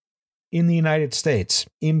off-site in the United States,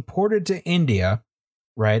 imported to India,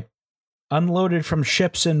 right? Unloaded from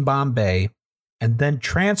ships in Bombay, and then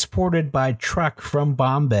transported by truck from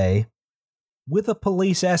Bombay with a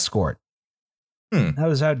police escort. That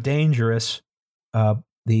was how dangerous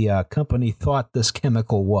the company thought this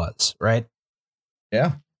chemical was, right?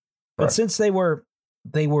 Yeah. But Right. since they were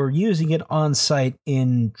using it on site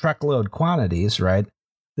in truckload quantities, right?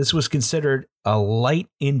 This was considered a light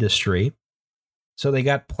industry. So they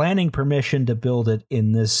got planning permission to build it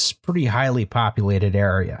in this pretty highly populated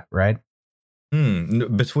area, right?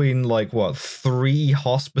 Between like what 3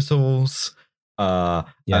 hospitals, a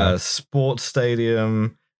sports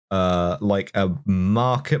stadium, like a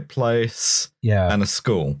marketplace, Yeah. and a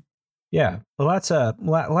school. Yeah. Well, lots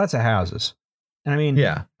of houses. And I mean,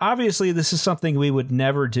 Yeah. obviously this is something we would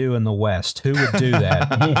never do in the West. Who would do that?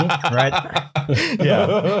 Right?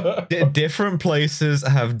 Yeah. Different places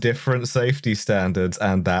have different safety standards,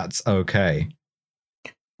 and that's okay.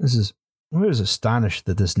 I was astonished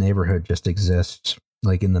that this neighborhood just exists,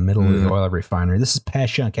 like in the middle of the oil refinery. This is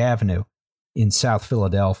Passyunk Avenue in South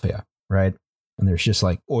Philadelphia, right? And there's just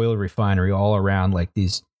like oil refinery all around, like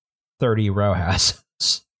these 30 row houses.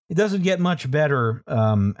 It doesn't get much better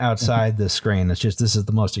outside the screen. It's just this is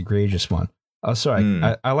the most egregious one. Oh, sorry.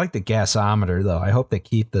 I like the gasometer, though. I hope they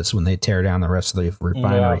keep this when they tear down the rest of the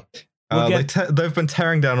refinery. Yeah. They've been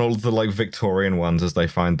tearing down all of the like Victorian ones as they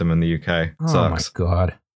find them in the UK. Oh, Sucks. my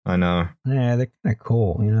God. I know. Yeah, they're kind of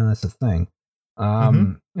cool. That's the thing.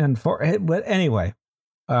 But anyway,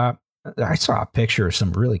 I saw a picture of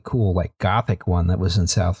some really cool, like, Gothic one that was in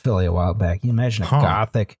South Philly a while back. Can you imagine a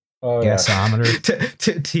Gothic gasometer?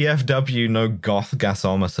 TFW, no goth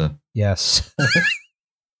gasometer. Yes.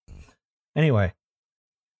 Anyway,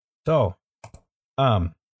 so,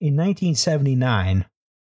 in 1979,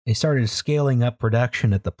 they started scaling up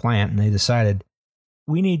production at the plant, and they decided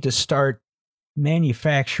we need to start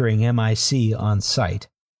manufacturing MIC on site,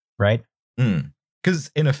 right? Because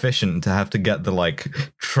it's inefficient to have to get the like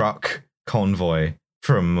truck convoy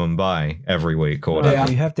from Mumbai every week. Or Yeah.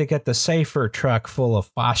 You have to get the safer truck full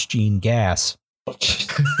of phosgene gas.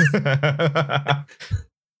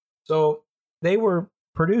 So they were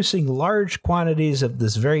producing large quantities of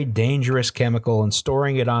this very dangerous chemical and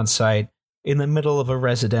storing it on site in the middle of a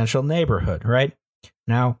residential neighborhood, right?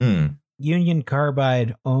 Now, Union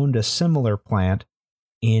Carbide owned a similar plant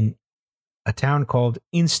in a town called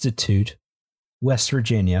Institute, West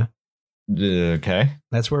Virginia. Okay.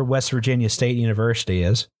 That's where West Virginia State University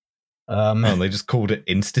is. Oh, they just called it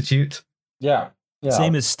Institute. Yeah.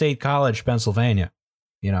 Same as State College, Pennsylvania.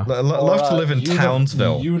 You know, Love to live in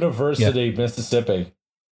Townsville. University, Mississippi.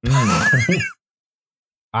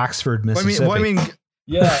 Oxford, Mississippi. Well, I mean,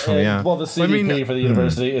 Yeah, yeah. Well, the CDP for the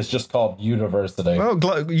university is just called University.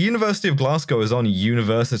 Well, University of Glasgow is on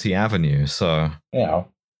University Avenue, so Yeah.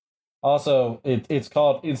 Also, it's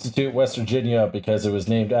called Institute West Virginia because it was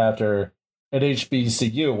named after an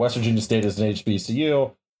HBCU. West Virginia State is an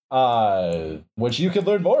HBCU, which you can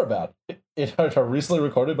learn more about in our recently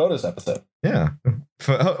recorded bonus episode. yeah,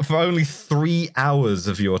 for only 3 hours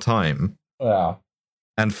of your time Yeah.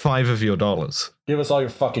 and $5 of your dollars. Give us all your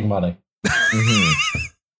fucking money.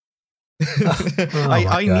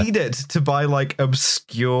 I need it to buy like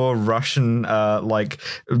obscure Russian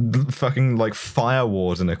fucking like fire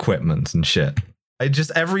warden equipment and shit. I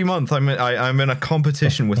just every month I'm in a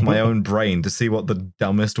competition with my own brain to see what the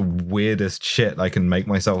dumbest, weirdest shit I can make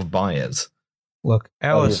myself buy is. Look,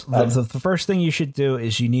 Alice, the first thing you should do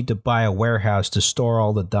is you need to buy a warehouse to store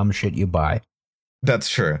all the dumb shit you buy. That's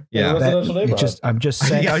true. Yeah. I'm just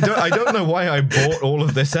saying. Yeah, I don't know why I bought all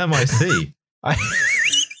of this MIC.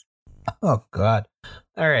 Oh God!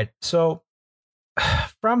 All right, so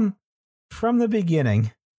from the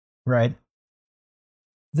beginning, right?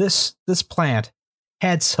 This plant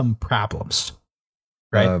had some problems,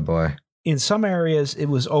 right? Oh boy! In some areas, it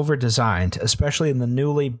was over-designed, especially in the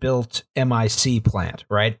newly built MIC plant,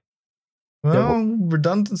 right? Well,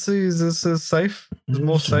 redundancy is safe. Is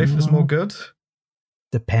more safe. Is more good.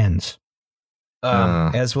 Depends.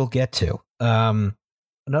 As we'll get to.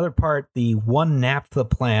 Another part, the one naphtha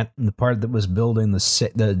plant, the part that was building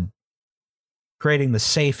creating the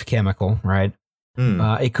safe chemical, right?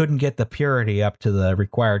 It couldn't get the purity up to the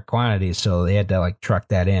required quantity, so they had to like truck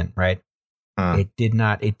that in, right? It did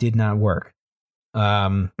not work.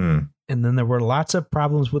 And then there were lots of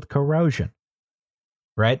problems with corrosion,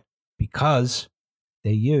 right? Because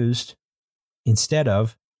they used, instead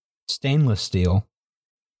of stainless steel,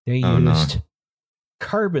 they used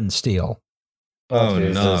carbon steel. Oh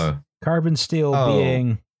no! Carbon steel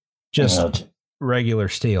being just regular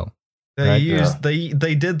steel. They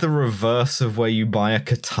did the reverse of where you buy a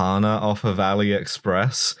katana off of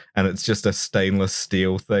AliExpress and it's just a stainless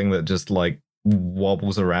steel thing that just like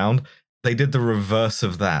wobbles around. They did the reverse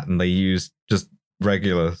of that and they used just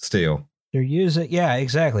regular steel. They're using, yeah,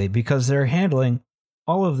 exactly, because they're handling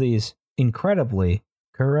all of these incredibly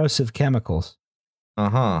corrosive chemicals.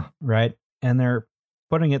 Right? And they're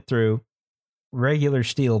putting it through regular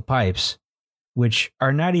steel pipes, which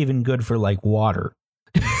are not even good for like water.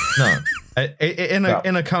 No.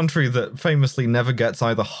 In a country that famously never gets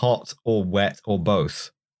either hot or wet or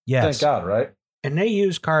both. Yes. Thank God, right? And they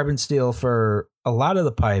use carbon steel for a lot of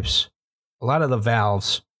the pipes, a lot of the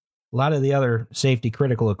valves, a lot of the other safety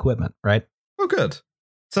critical equipment, right? Oh, good.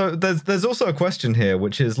 So there's also a question here,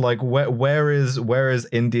 which is like, where is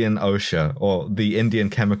Indian OSHA or the Indian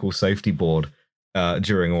Chemical Safety Board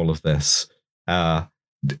during all of this?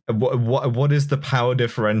 What is the power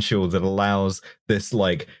differential that allows this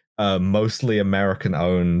like mostly American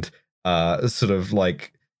owned sort of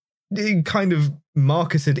like kind of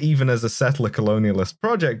marketed even as a settler colonialist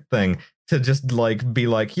project thing to just like be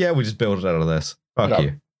like, yeah, we just built it out of this. Fuck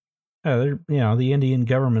you. The Indian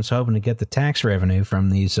government's hoping to get the tax revenue from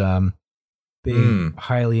these big,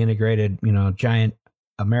 highly integrated, giant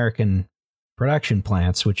American production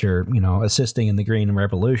plants, which are, assisting in the Green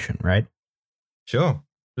Revolution, right? Sure.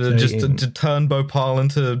 So just to turn Bhopal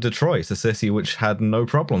into Detroit, a city which had no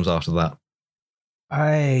problems after that.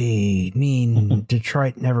 I mean,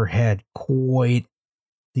 Detroit never had quite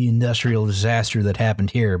the industrial disaster that happened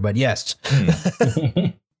here, but yes.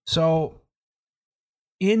 So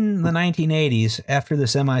in the 1980s, after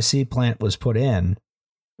this MIC plant was put in,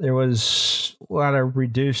 there was a lot of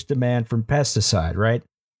reduced demand from pesticide, right?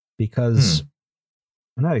 Because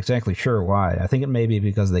I'm not exactly sure why. I think it may be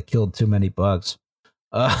because they killed too many bugs.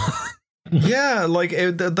 Yeah, like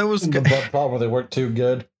there was the problem where they weren't too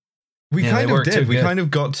good. We kind of did. We kind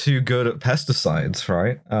of got too good at pesticides,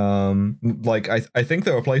 right? Like I think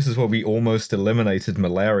there were places where we almost eliminated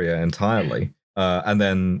malaria entirely, and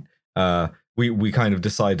then we kind of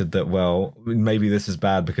decided that, well, maybe this is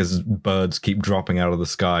bad because birds keep dropping out of the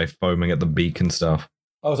sky, foaming at the beak and stuff.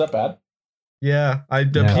 Oh, is that bad? Yeah,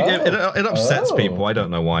 it upsets people. I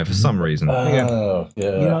don't know why, for some reason. Oh,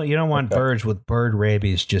 yeah. You don't want birds with bird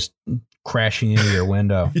rabies just crashing into your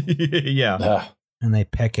window. Yeah. And they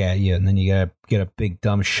peck at you, and then you gotta get a big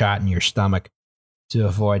dumb shot in your stomach to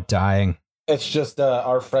avoid dying. It's just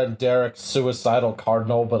our friend Derek's suicidal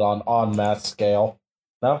cardinal, but on mass scale.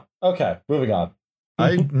 No? Okay, moving on.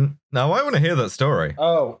 I want to hear that story.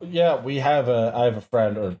 Oh, yeah, I have a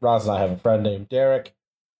friend, or Roz and I have a friend named Derek.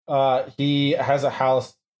 He has a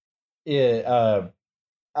house out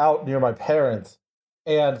near my parents,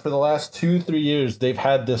 and for the last 2-3 years, they've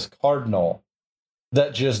had this cardinal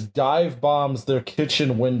that just dive bombs their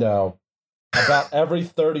kitchen window about every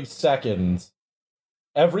 30 seconds,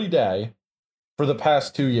 every day, for the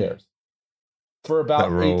past 2 years. For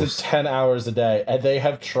about 8 to 10 hours a day, and they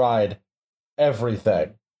have tried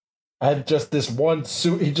everything. And just this one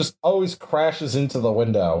suit, he just always crashes into the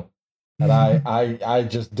window. And I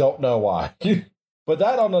just don't know why. But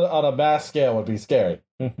that on a mass scale would be scary.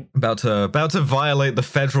 About to violate the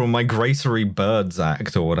Federal Migratory Birds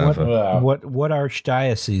Act or whatever. What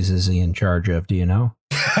archdiocese is he in charge of? Do you know?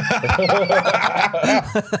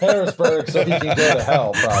 Harrisburg, so he can go to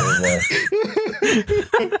hell, probably.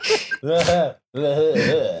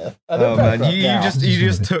 Oh man, you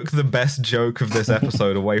just took the best joke of this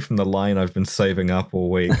episode away from the line I've been saving up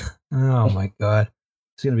all week. Oh my god,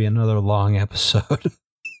 it's gonna be another long episode.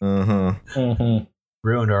 Ruined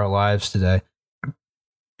our lives today.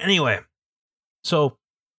 Anyway, so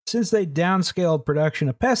since they downscaled production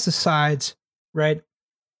of pesticides, right?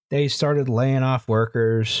 They started laying off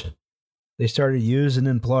workers. They started using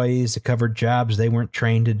employees to cover jobs they weren't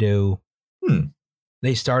trained to do.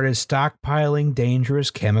 They started stockpiling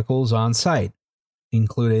dangerous chemicals on site,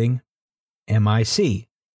 including MIC,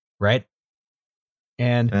 right?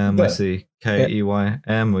 And MIC,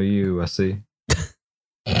 KEYMOUSC.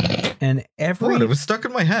 And it was stuck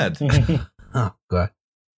in my head. Oh, God.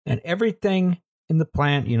 And everything in the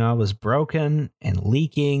plant, was broken and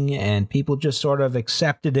leaking, and people just sort of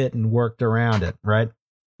accepted it and worked around it, right?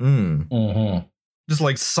 Just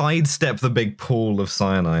like sidestep the big pool of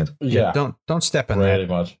cyanide. Yeah. Don't step in pretty that.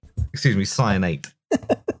 much. Excuse me, cyanate.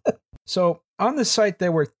 So on the site,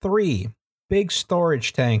 there were 3 big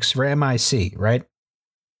storage tanks for MIC, right?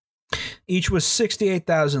 Each was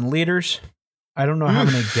 68,000 liters. I don't know how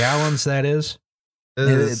many gallons that is.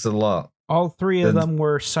 It's a lot. All 3 of them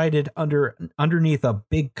were sited underneath a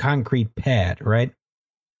big concrete pad, right?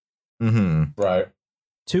 Right.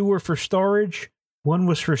 2 were for storage. 1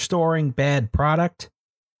 was for storing bad product,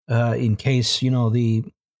 in case, the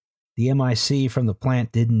MIC from the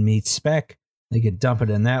plant didn't meet spec. They could dump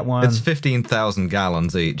it in that one. It's 15,000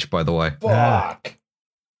 gallons each, by the way. Fuck.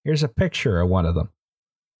 Here's a picture of one of them.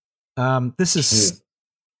 This is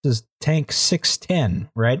tank 610,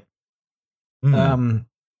 right?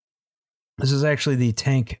 This is actually the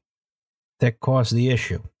tank that caused the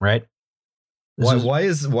issue, right? Why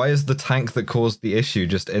is the tank that caused the issue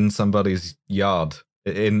just in somebody's yard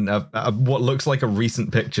in what looks like a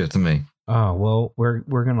recent picture to me? Oh, well, we're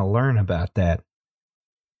going to learn about that.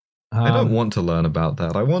 I don't want to learn about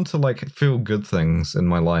that. I want to feel good things in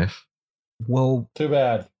my life. Well, too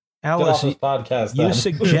bad. Alice, podcast, you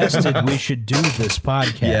suggested we should do this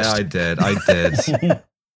podcast. Yeah, I did.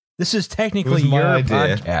 This is technically your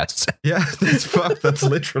podcast. Yeah, that's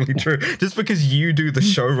literally true. Just because you do the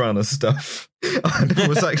showrunner stuff, it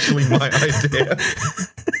was actually my idea.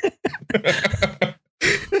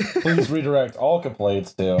 Please redirect all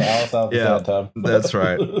complaints to Alice Alexander. That's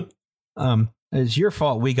right. It's your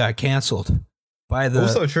fault we got canceled by the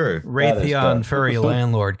also true Raytheon Furry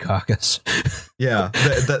Landlord Caucus. Yeah,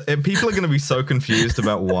 people are going to be so confused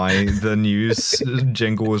about why the news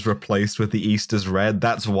jingle was replaced with the Easter's red.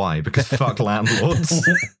 That's why, because fuck landlords.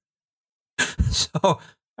 So, all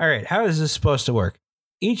right, how is this supposed to work?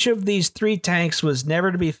 Each of these 3 tanks was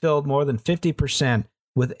never to be filled more than 50%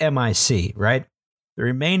 with MIC, right? The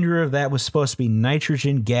remainder of that was supposed to be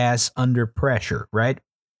nitrogen gas under pressure, right?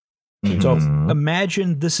 So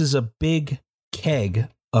imagine this is a big keg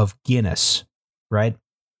of Guinness, right?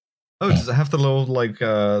 Oh, does it have the little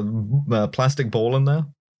plastic ball in there?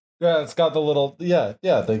 Yeah, it's got the little I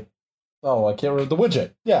can't remember the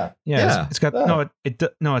widget. Yeah. It's got no,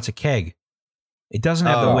 it's a keg. It doesn't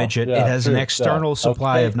have the widget. It has an external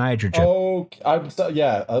supply of nitrogen. Oh, I'd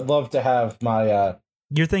love to have my.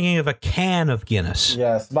 You're thinking of a can of Guinness.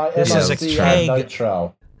 Yes, my this MIC is a keg.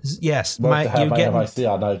 Nitro. Yes, you get MIC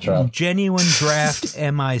on Nitro. Genuine draft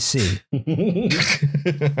MIC.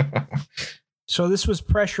 So this was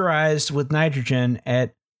pressurized with nitrogen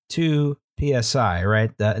at 2 psi,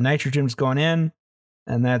 right? The nitrogen's going in,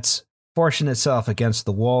 and that's forcing itself against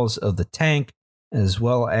the walls of the tank, as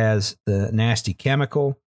well as the nasty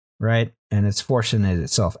chemical, right? And it's forcing it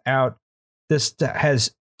itself out. This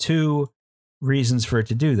has two reasons for it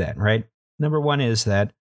to do that, right? Number one is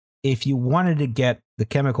that if you wanted to get the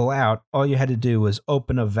chemical out, all you had to do was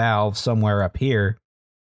open a valve somewhere up here,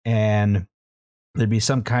 and there'd be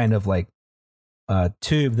some kind of like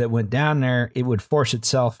tube that went down there. It would force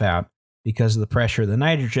itself out because of the pressure of the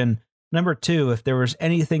nitrogen. Number two, if there was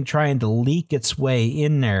anything trying to leak its way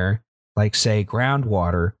in there, like say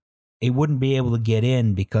groundwater, it wouldn't be able to get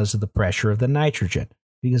in because of the pressure of the nitrogen.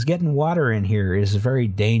 Because getting water in here is a very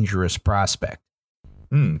dangerous prospect.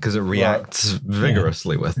 Because it reacts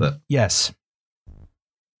vigorously with it. Yes.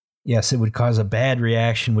 Yes, it would cause a bad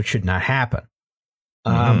reaction, which should not happen.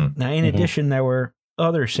 Now, in addition, there were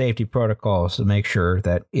other safety protocols to make sure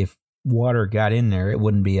that if water got in there, it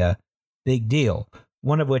wouldn't be a big deal.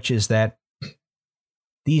 One of which is that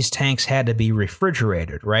these tanks had to be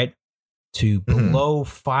refrigerated, right? To below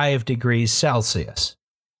 5 degrees Celsius.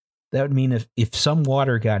 That would mean if some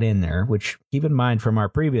water got in there, which keep in mind from our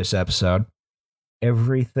previous episode,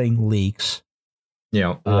 everything leaks.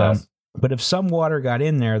 Yeah. But if some water got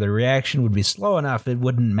in there, the reaction would be slow enough it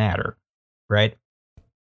wouldn't matter, right?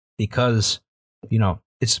 Because,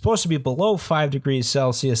 it's supposed to be below 5 degrees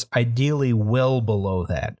Celsius, ideally well below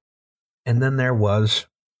that. And then there was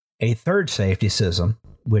a third safety system,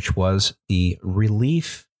 which was the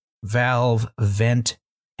relief valve vent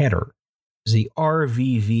header, the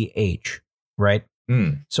RVVH, right?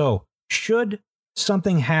 So should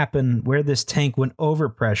something happen where this tank went over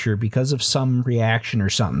pressure because of some reaction or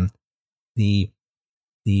something, the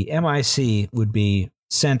MIC would be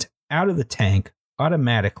sent out of the tank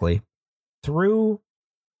automatically through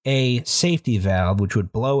a safety valve, which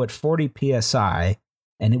would blow at 40 psi,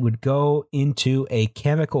 and it would go into a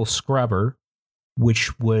chemical scrubber,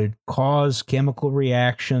 which would cause chemical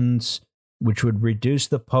reactions, which would reduce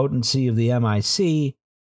the potency of the MIC,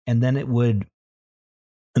 and then it would,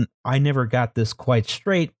 and I never got this quite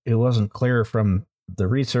straight, it wasn't clear from the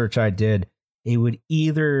research I did, it would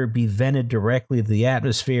either be vented directly to the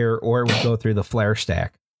atmosphere or it would go through the flare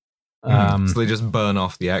stack. So they just burn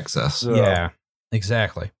off the excess. Yeah,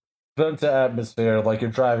 exactly. Vent to atmosphere like you're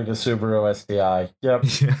driving a Subaru STI.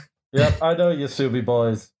 Yep. Yep, I know you, Subi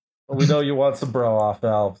boys. We know you want some bro-off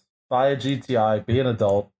valves. Buy a GTI, be an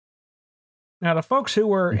adult. Now, the folks who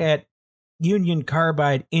were at Union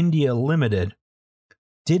Carbide India Limited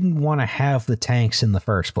didn't want to have the tanks in the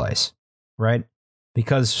first place, right?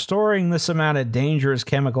 Because storing this amount of dangerous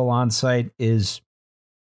chemical on site is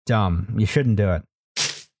dumb. You shouldn't do it.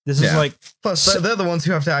 This is like... Plus, they're the ones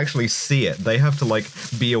who have to actually see it. They have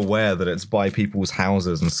to, be aware that it's by people's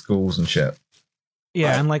houses and schools and shit.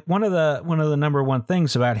 Yeah, and one of the number one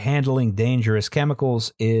things about handling dangerous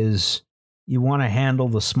chemicals is you want to handle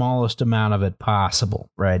the smallest amount of it possible,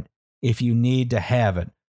 right? If you need to have it.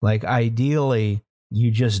 Ideally, you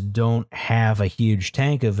just don't have a huge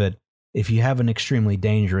tank of it. If you have an extremely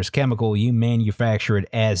dangerous chemical, you manufacture it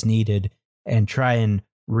as needed and try and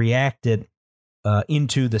react it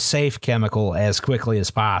into the safe chemical as quickly as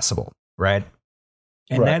possible, right?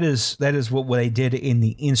 And that is what they did in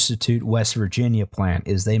the Institute West Virginia plant,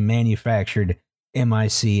 is they manufactured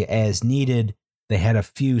MIC as needed. They had a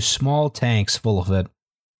few small tanks full of it,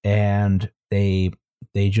 and they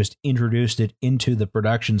just introduced it into the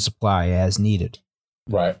production supply as needed.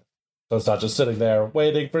 Right. So it's not just sitting there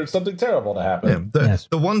waiting for something terrible to happen. Yeah,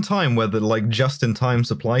 the one time where the just-in-time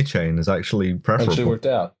supply chain is actually preferable. Actually worked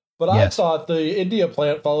out. But I thought the India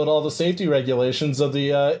plant followed all the safety regulations of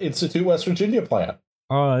the Institute West Virginia plant.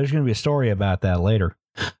 Oh, there's going to be a story about that later.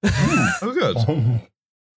 Oh, good.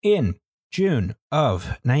 In June of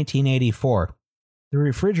 1984, the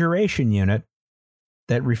refrigeration unit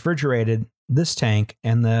that refrigerated this tank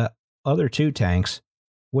and the other two tanks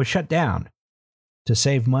was shut down to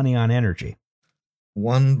save money on energy.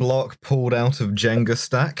 One block pulled out of Jenga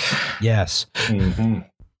stack. Yes.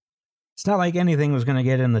 It's not like anything was going to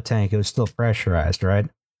get in the tank. It was still pressurized, right?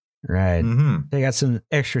 Right. They got some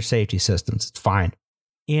extra safety systems. It's fine.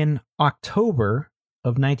 In October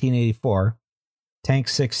of 1984, Tank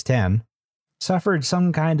 610 suffered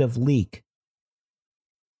some kind of leak,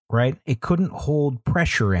 right? It couldn't hold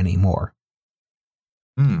pressure anymore,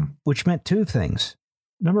 which meant two things.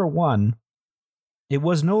 Number one, it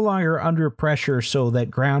was no longer under pressure so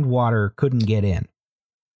that groundwater couldn't get in.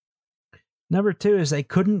 Number two is they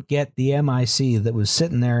couldn't get the MIC that was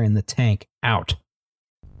sitting there in the tank out.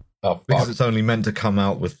 Oh, fuck. Because it's only meant to come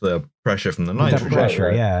out with the pressure from the With nitrogen. the pressure,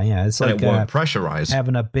 Right. yeah. It's And like it won't pressurize.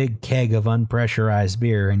 having a big keg of unpressurized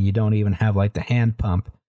beer and you don't even have like the hand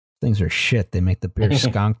pump. Things are shit. They make the beer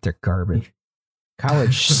skunk. They're garbage.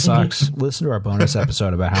 College sucks. Listen to our bonus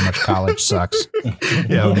episode about how much college sucks.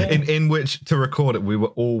 Yeah, in which, to record it, we were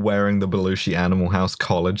all wearing the Belushi Animal House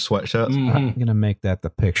college sweatshirts. I'm gonna make that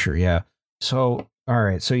the picture. Yeah. So all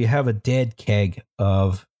right. So you have a dead keg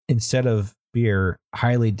of, instead of beer,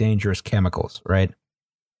 highly dangerous chemicals, right?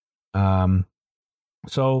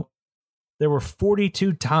 So there were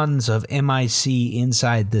 42 tons of MIC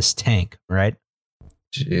inside this tank, right?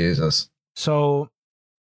 Jesus. So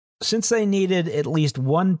since they needed at least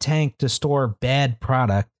one tank to store bad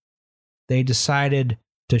product, they decided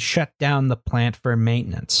to shut down the plant for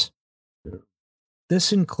maintenance.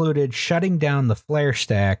 This included shutting down the flare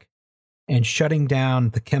stack and shutting down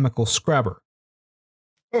the chemical scrubber.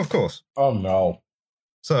 Oh, of course. Oh no.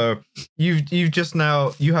 So you've just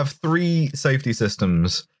now, you have 3 safety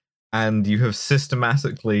systems, and you have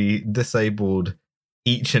systematically disabled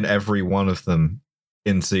each and every one of them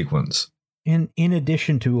in sequence. In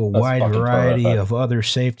addition to a That's wide fucking variety terrific. of other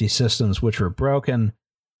safety systems which were broken,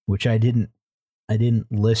 which I didn't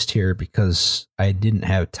list here because I didn't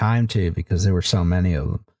have time to, because there were so many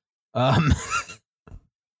of them.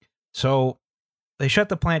 So they shut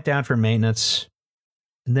the plant down for maintenance,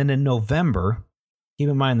 and then in November, keep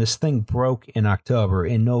in mind this thing broke in October.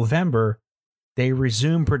 In November, they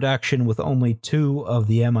resumed production with only 2 of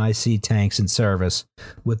the MIC tanks in service,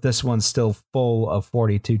 with this one still full of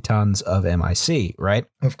 42 tons of MIC, right?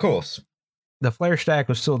 Of course. The flare stack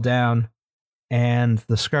was still down, and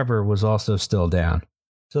the scrubber was also still down.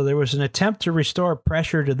 So there was an attempt to restore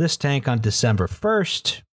pressure to this tank on December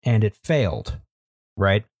 1st, and it failed,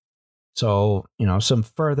 right? So, some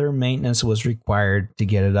further maintenance was required to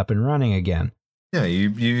get it up and running again. Yeah,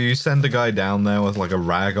 you send a guy down there with like a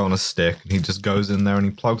rag on a stick, and he just goes in there and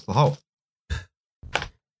he plugs the hole.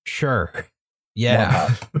 Sure.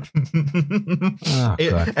 Yeah. Oh,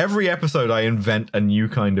 God. Every episode, I invent a new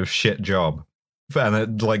kind of shit job,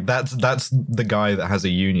 and that's the guy that has a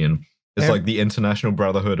union. It's like the International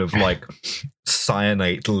Brotherhood of like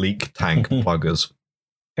cyanate leak tank pluggers.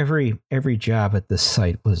 Every job at this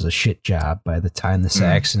site was a shit job by the time this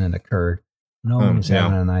accident occurred. No one was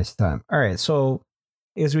having a nice time. All right, so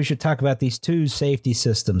I guess we should talk about these 2 safety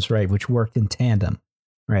systems, right, which worked in tandem,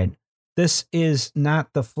 right? This is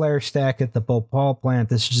not the flare stack at the Bhopal plant.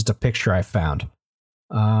 This is just a picture I found.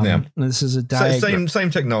 This is a diagram.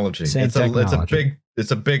 Same technology. Same technology.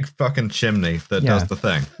 It's a big fucking chimney that does the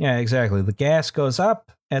thing. Yeah, exactly. The gas goes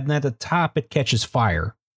up, and then at the top it catches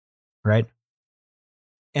fire, right?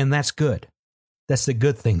 And that's good. That's the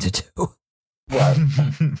good thing to do. Right.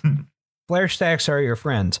 Flare stacks are your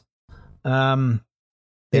friend.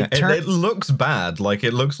 It looks bad. Like,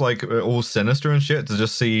 it looks like all sinister and shit to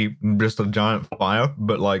just see just a giant fire,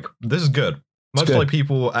 but like, this is good. Much good. like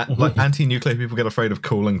people, like anti-nuclear people get afraid of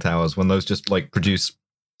cooling towers when those just like produce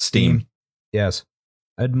steam. Yes.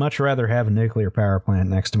 I'd much rather have a nuclear power plant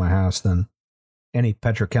next to my house than any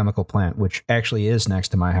petrochemical plant, which actually is next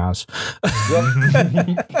to my house.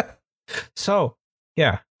 So,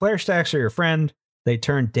 yeah, flare stacks are your friend. They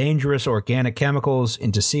turn dangerous organic chemicals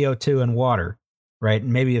into CO2 and water, right?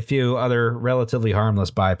 And maybe a few other relatively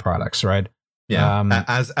harmless byproducts, right? Yeah,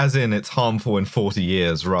 as in it's harmful in 40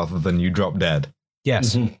 years rather than you drop dead.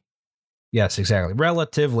 Yes. Mhm. Yes, exactly.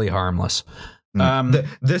 Relatively harmless.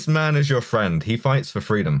 This man is your friend. He fights for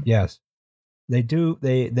freedom. Yes. They do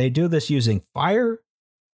this using fire,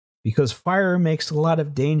 because fire makes a lot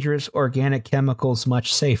of dangerous organic chemicals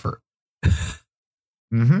much safer.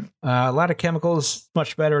 A lot of chemicals,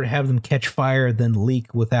 much better to have them catch fire than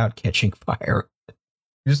leak without catching fire.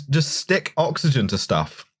 Just stick oxygen to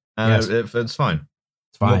stuff, and it's fine.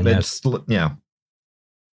 It's fine. Yeah.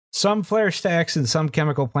 Some flare stacks and some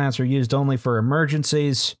chemical plants are used only for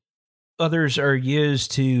emergencies. Others are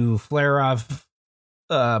used to flare off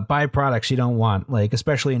byproducts you don't want, like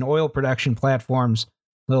especially in oil production platforms,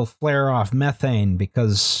 they'll flare off methane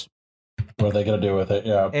because What are they going to do with it?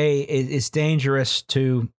 Yeah. it's dangerous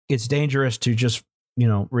to just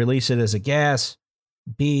release it as a gas.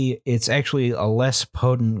 B, it's actually a less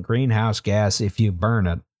potent greenhouse gas if you burn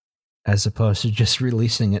it, as opposed to just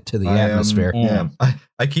releasing it to the atmosphere. Yeah,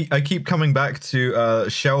 I keep coming back to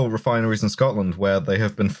Shell refineries in Scotland where they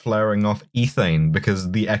have been flaring off ethane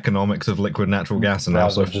because the economics of liquid natural gas are now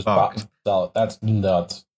so just fucked. That's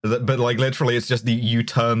nuts. But like literally, it's just you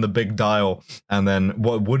turn the big dial, and then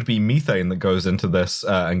what would be methane that goes into this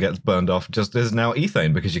and gets burned off just is now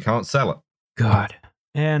ethane because you can't sell it. God.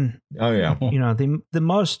 And Oh yeah, the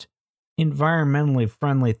most environmentally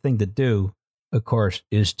friendly thing to do, of course,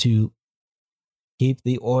 is to keep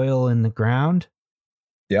the oil in the ground.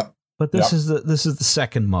 Yep. But this is the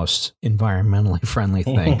second most environmentally friendly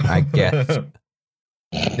thing, I guess.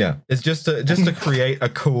 Yeah, it's just to create a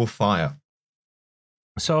cool fire.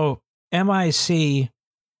 So MIC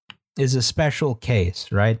is a special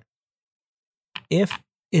case, right? If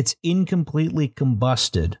it's incompletely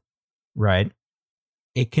combusted, right,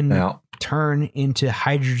 it can turn into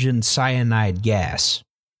hydrogen cyanide gas.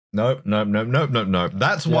 Nope.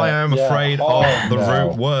 That's why I'm afraid of the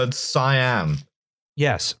root word cyan.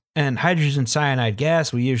 Yes, and hydrogen cyanide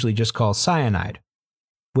gas we usually just call cyanide,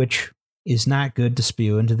 which is not good to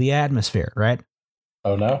spew into the atmosphere, right?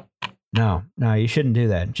 Oh no? No, you shouldn't do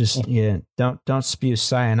that. Just don't spew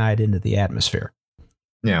cyanide into the atmosphere.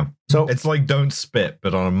 Yeah. So it's like don't spit,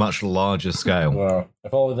 but on a much larger scale. Well,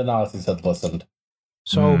 if only the Nazis had listened.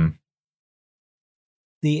 So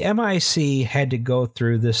the MIC had to go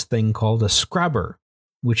through this thing called a scrubber,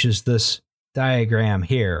 which is this diagram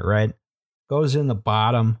here, right? Goes in the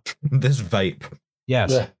bottom. This vape.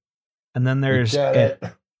 Yes. Yeah. And then there's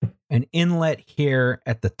an inlet here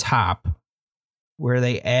at the top where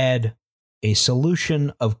they add a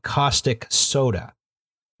solution of caustic soda,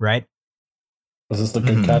 right? Is this the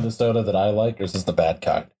good kind of soda that I like, or is this the bad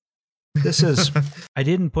kind? This is, I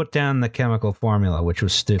didn't put down the chemical formula, which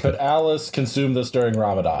was stupid. Could Alice consume this during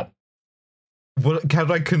Ramadan? Well,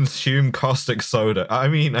 can I consume caustic soda? I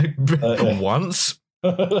mean, once?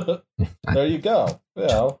 There you go. You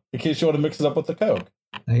know, in case you want to mix it up with the Coke.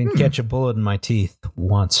 I can catch a bullet in my teeth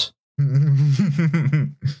once.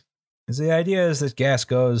 Because the idea is that gas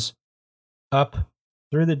goes up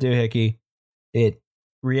through the doohickey. It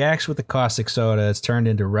reacts with the caustic soda. It's turned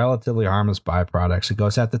into relatively harmless byproducts. It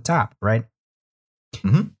goes at the top, right?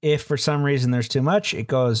 Mm-hmm. If for some reason there's too much, it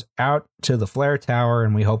goes out to the flare tower,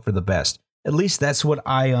 and we hope for the best. At least that's what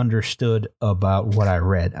I understood about what I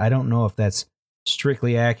read. I don't know if that's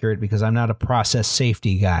strictly accurate because I'm not a process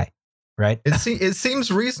safety guy, right? It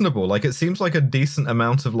seems reasonable. Like, it seems like a decent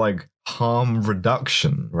amount of, like, harm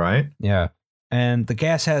reduction, right? Yeah. And the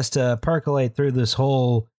gas has to percolate through this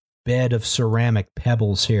whole bed of ceramic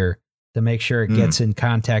pebbles here to make sure it gets in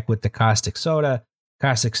contact with the caustic soda.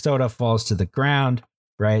 Caustic soda falls to the ground,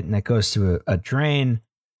 right? And it goes to a drain.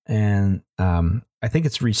 And I think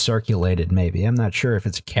it's recirculated, maybe. I'm not sure if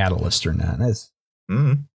it's a catalyst or not.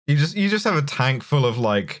 You just have a tank full of,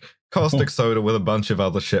 like, caustic soda with a bunch of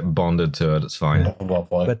other shit bonded to it. It's fine. Yeah.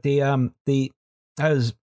 But I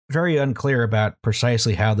was very unclear about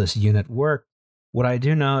precisely how this unit worked. What I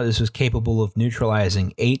do know is it was capable of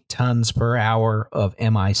neutralizing 8 tons per hour of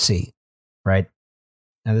MIC, right?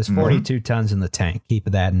 Now, there's 42 tons in the tank.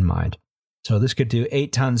 Keep that in mind. So this could do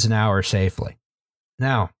 8 tons an hour safely.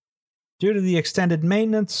 Now, due to the extended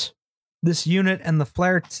maintenance, this unit and the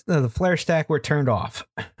flare stack were turned off.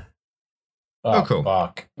 Oh, cool.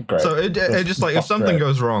 Fuck. Great. So it just, like, if something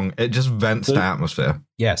goes wrong, it just vents to atmosphere.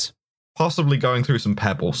 Yes. Possibly going through some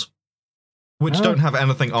pebbles. Which don't have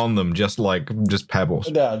anything on them, just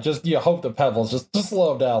pebbles. Yeah, you hope the pebbles just slow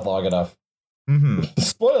them down long enough. Mm-hmm.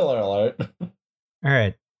 Spoiler alert. All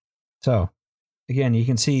right. So, again, you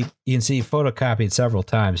can see photocopied several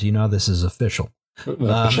times. You know this is official.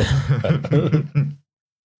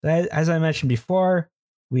 As I mentioned before,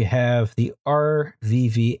 we have the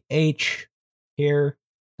RVVH here.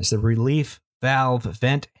 It's the relief valve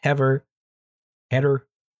vent header.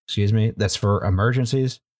 Excuse me. That's for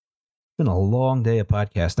emergencies. It's been a long day of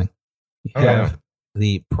podcasting. You have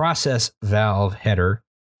the process valve header,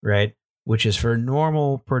 right? Which is for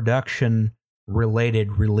normal production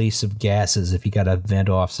related release of gases if you got to vent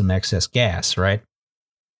off some excess gas, right?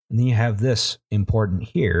 And then you have this important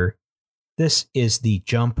here. This is the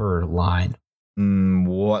jumper line.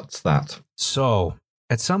 What's that? So,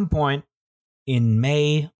 at some point in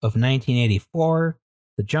May of 1984,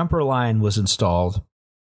 the jumper line was installed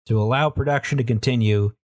to allow production to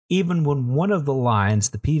continue even when one of the lines,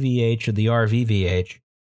 the PVH or the RVVH,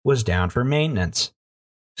 was down for maintenance.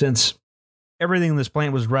 Since everything in this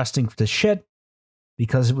plant was rusting to shit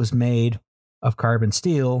because it was made of carbon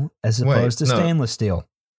steel as opposed to stainless steel.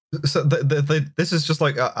 So this is just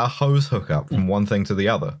like a hose hookup from one thing to the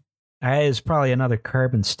other. It's probably another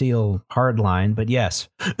carbon steel hard line, but yes.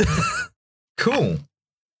 Cool.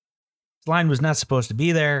 This line was not supposed to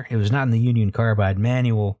be there. It was not in the Union Carbide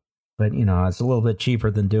manual, but, you know, it's a little bit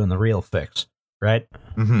cheaper than doing the real fix, right?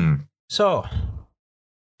 Mm-hmm. So,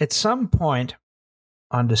 at some point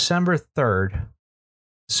on December 3rd,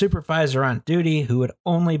 the supervisor on duty, who had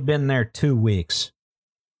only been there 2 weeks,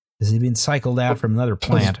 because he'd been cycled out from another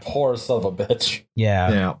plant. Poor son of a bitch.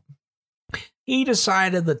 Yeah. he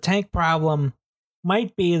decided the tank problem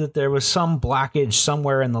might be that there was some blockage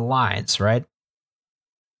somewhere in the lines, right?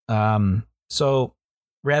 So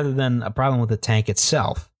rather than a problem with the tank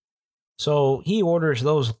itself. So he orders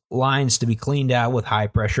those lines to be cleaned out with high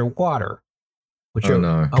pressure water, which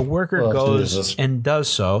a worker goes and does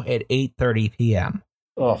so at 8:30 p.m.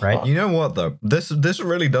 Oh, right? You know what though? This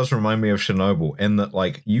really does remind me of Chernobyl in that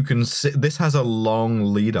like you can see this has a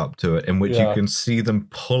long lead up to it in which you can see them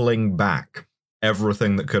pulling back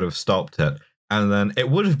everything that could have stopped it. And then it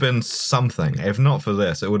would have been something. If not for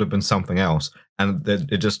this, it would have been something else. And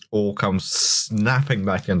it just all comes snapping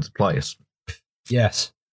back into place.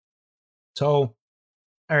 Yes. So,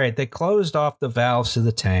 all right, they closed off the valves to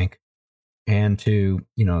the tank and to,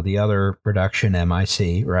 the other production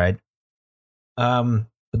MIC, right? But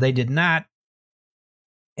they did not,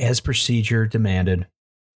 as procedure demanded,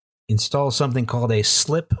 install something called a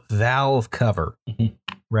slip valve cover,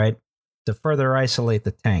 right? To further isolate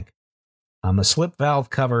the tank. A slip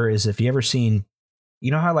valve cover is if you ever seen,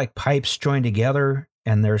 how like pipes join together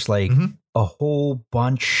and there's like a whole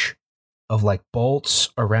bunch of like bolts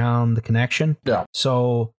around the connection. Yeah.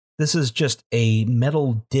 So this is just a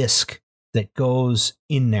metal disc that goes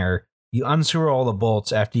in there. You unscrew all the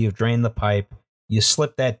bolts after you've drained the pipe. You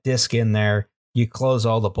slip that disc in there. You close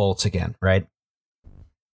all the bolts again, right?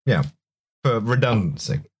 Yeah. For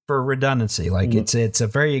redundancy. Like it's a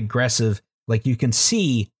very aggressive, like you can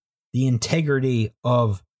see the integrity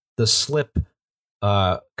of the slip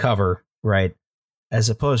cover, right? As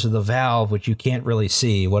opposed to the valve, which you can't really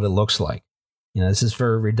see what it looks like. This is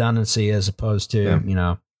for redundancy as opposed to,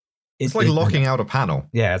 it's like locking out a panel.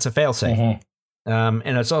 Yeah, it's a failsafe.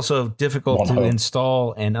 And it's also difficult to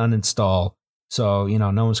install and uninstall. So,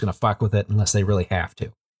 no one's going to fuck with it unless they really have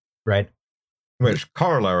to, right? Which,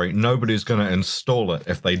 corollary, nobody's going to install it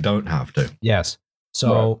if they don't have to. Yes.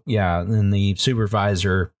 So, then the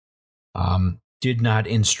supervisor did not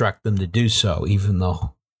instruct them to do so, even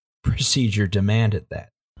though procedure demanded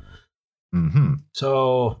that.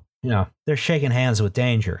 So, they're shaking hands with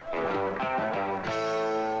danger.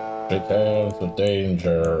 Shake hands with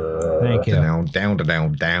danger. Thank you. Down.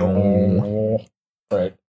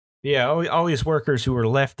 Right. Yeah, all these workers who were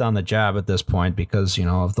left on the job at this point because,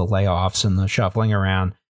 of the layoffs and the shuffling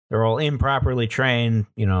around, they're all improperly trained.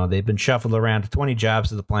 They've been shuffled around to 20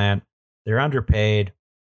 jobs at the plant. They're underpaid.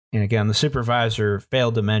 And again, the supervisor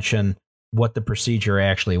failed to mention what the procedure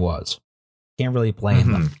actually was. Can't really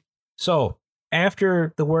blame them. So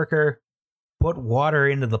after the worker put water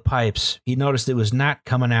into the pipes, he noticed it was not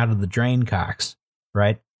coming out of the drain cocks,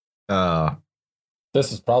 right?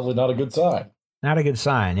 This is probably not a good sign. Not a good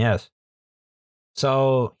sign, yes.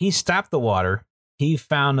 So he stopped the water. He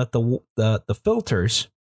found that the filters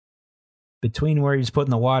between where he's putting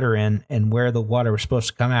the water in and where the water was supposed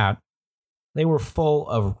to come out, they were full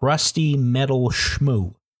of rusty metal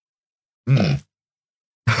schmoo.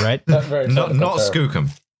 Right? Not skookum.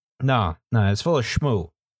 No, it's full of schmoo.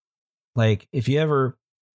 Like if you ever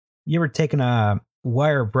taken a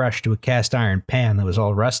wire brush to a cast iron pan that was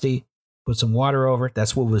all rusty, put some water over it,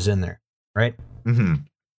 that's what was in there, right?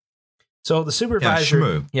 So the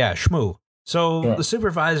supervisor, schmoo. So the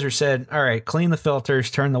supervisor said, all right, clean the filters,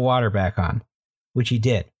 turn the water back on, which he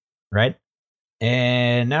did, right?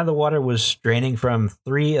 And now the water was draining from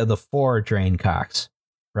 3 of the 4 drain cocks,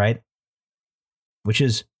 right? Which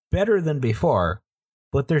is better than before,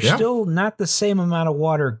 but there's still not the same amount of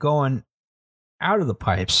water going out of the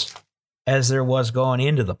pipes as there was going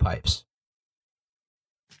into the pipes.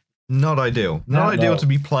 Not ideal. Not ideal to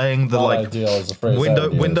be playing the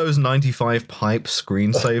Windows 95 pipe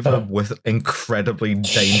screensaver with incredibly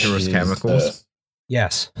dangerous chemicals.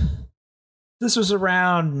 Yes. This was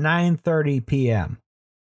around 9:30 p.m.,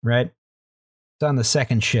 right? It's on the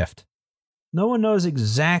second shift. No one knows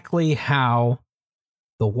exactly how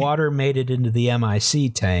the water made it into the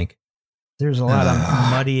MIC tank. There's a lot of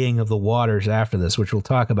muddying of the waters after this, which we'll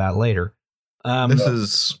talk about later. This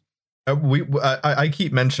is... I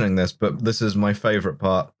keep mentioning this, but this is my favorite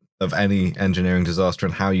part of any engineering disaster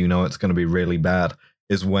and how you know it's going to be really bad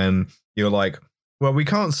is when you're like, well, we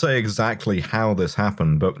can't say exactly how this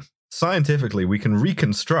happened, but scientifically we can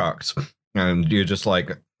reconstruct. And you're just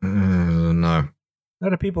like, no. A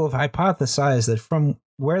lot of people have hypothesized that from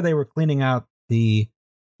where they were cleaning out the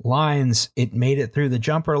lines, it made it through the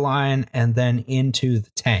jumper line and then into the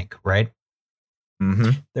tank, right?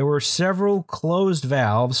 There were several closed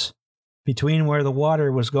valves between where the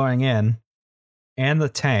water was going in and the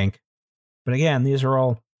tank. But again, these are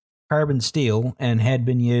all carbon steel and had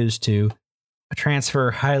been used to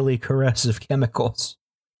transfer highly corrosive chemicals.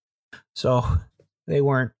 So they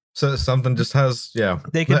weren't So something just has,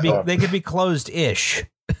 They could be closed-ish.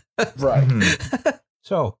 Right. Mhm.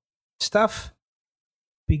 So stuff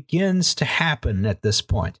begins to happen at this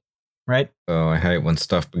point, right? Oh, I hate when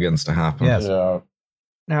stuff begins to happen. Yes. Yeah.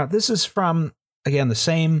 Now, this is from, again, the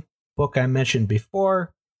same book I mentioned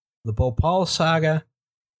before, the Bhopal Saga.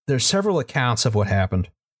 There's several accounts of what happened.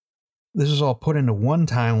 This is all put into one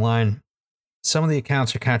timeline. Some of the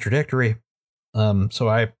accounts are contradictory, so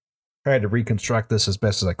I tried to reconstruct this as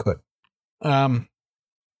best as I could. Around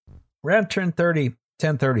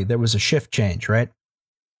 10:30, there was a shift change, right?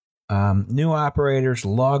 New operators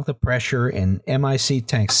logged the pressure in MIC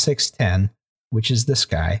tank 610, which is this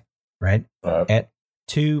guy, right? At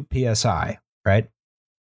 2 psi, right?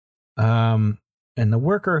 And the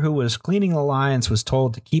worker who was cleaning the lines was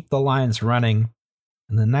told to keep the lines running,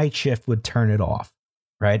 and the night shift would turn it off,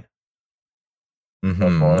 right?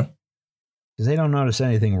 Mhm. Because they don't notice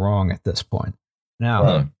anything wrong at this point. Now,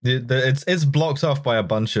 No, it's blocked off by a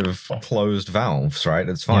bunch of closed valves, right?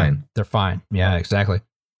 It's fine. they're fine. Yeah, exactly.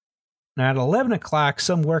 Now, at 11 o'clock,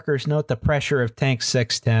 some workers note the pressure of tank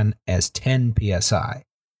 610 as 10 psi.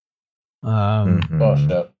 Mhm. Oh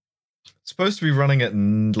shit. It's supposed to be running at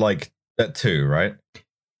 2, right?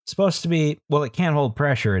 Supposed to be, well, it can't hold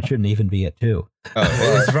pressure. It shouldn't even be at 2.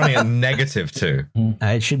 Oh, it's running at -2.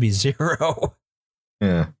 It should be 0.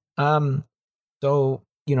 Yeah. So,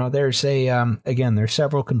 there's there's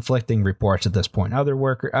several conflicting reports at this point.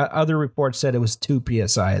 Other reports said it was 2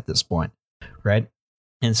 psi at this point, right?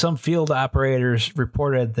 And some field operators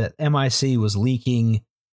reported that MIC was leaking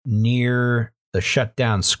near the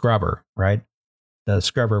shutdown scrubber, right? The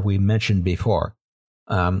scrubber we mentioned before,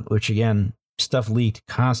 which again, stuff leaked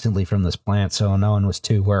constantly from this plant, so no one was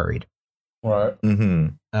too worried. Right. Mm-hmm.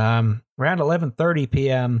 Around 11:30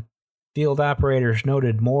 p.m., field operators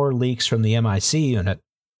noted more leaks from the MIC unit,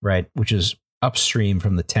 right, which is upstream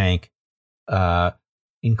from the tank,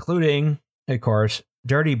 including, of course,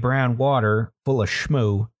 dirty brown water full of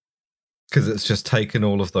schmoo. Because it's just taken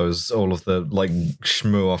all of the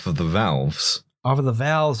schmoo off of the valves. Off of the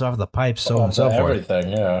valves, off of the pipes, so on and so forth.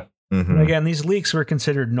 Everything, yeah. Mm-hmm. And again, these leaks were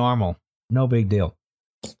considered normal. No big deal.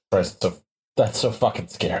 Christ, that's so fucking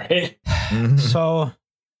scary. Mhm. So,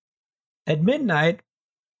 at midnight,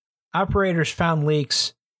 operators found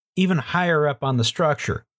leaks even higher up on the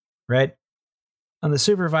structure, right? And the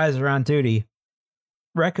supervisor on duty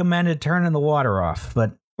recommended turning the water off,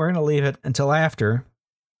 but we're going to leave it until after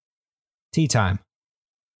tea time.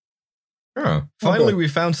 Oh, finally, Okay. we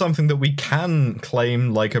found something that we can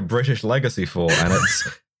claim like a British legacy for, and it's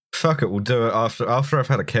fuck it. We'll do it after I've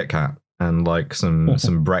had a Kit Kat and like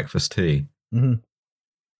some breakfast tea. Mm-hmm.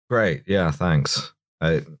 Great, yeah, thanks.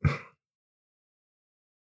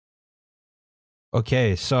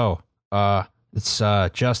 Okay, so it's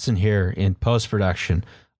Justin here in post-production.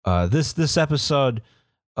 This episode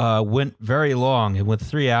went very long. It went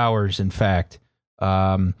 3 hours, in fact.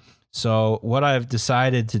 So what I've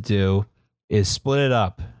decided to do is split it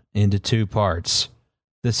up into 2 parts.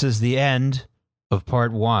 This is the end of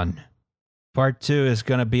part 1. Part 2 is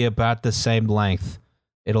going to be about the same length.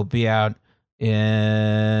 It'll be out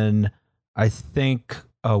in, I think,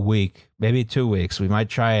 a week, maybe 2 weeks. We might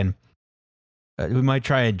try and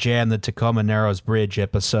jam the Tacoma Narrows Bridge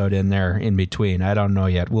episode in there in between. I don't know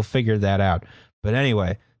yet. We'll figure that out. But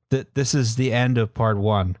anyway, this is the end of part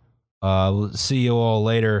 1. We'll see you all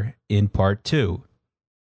later in part 2.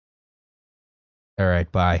 All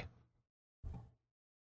right, bye.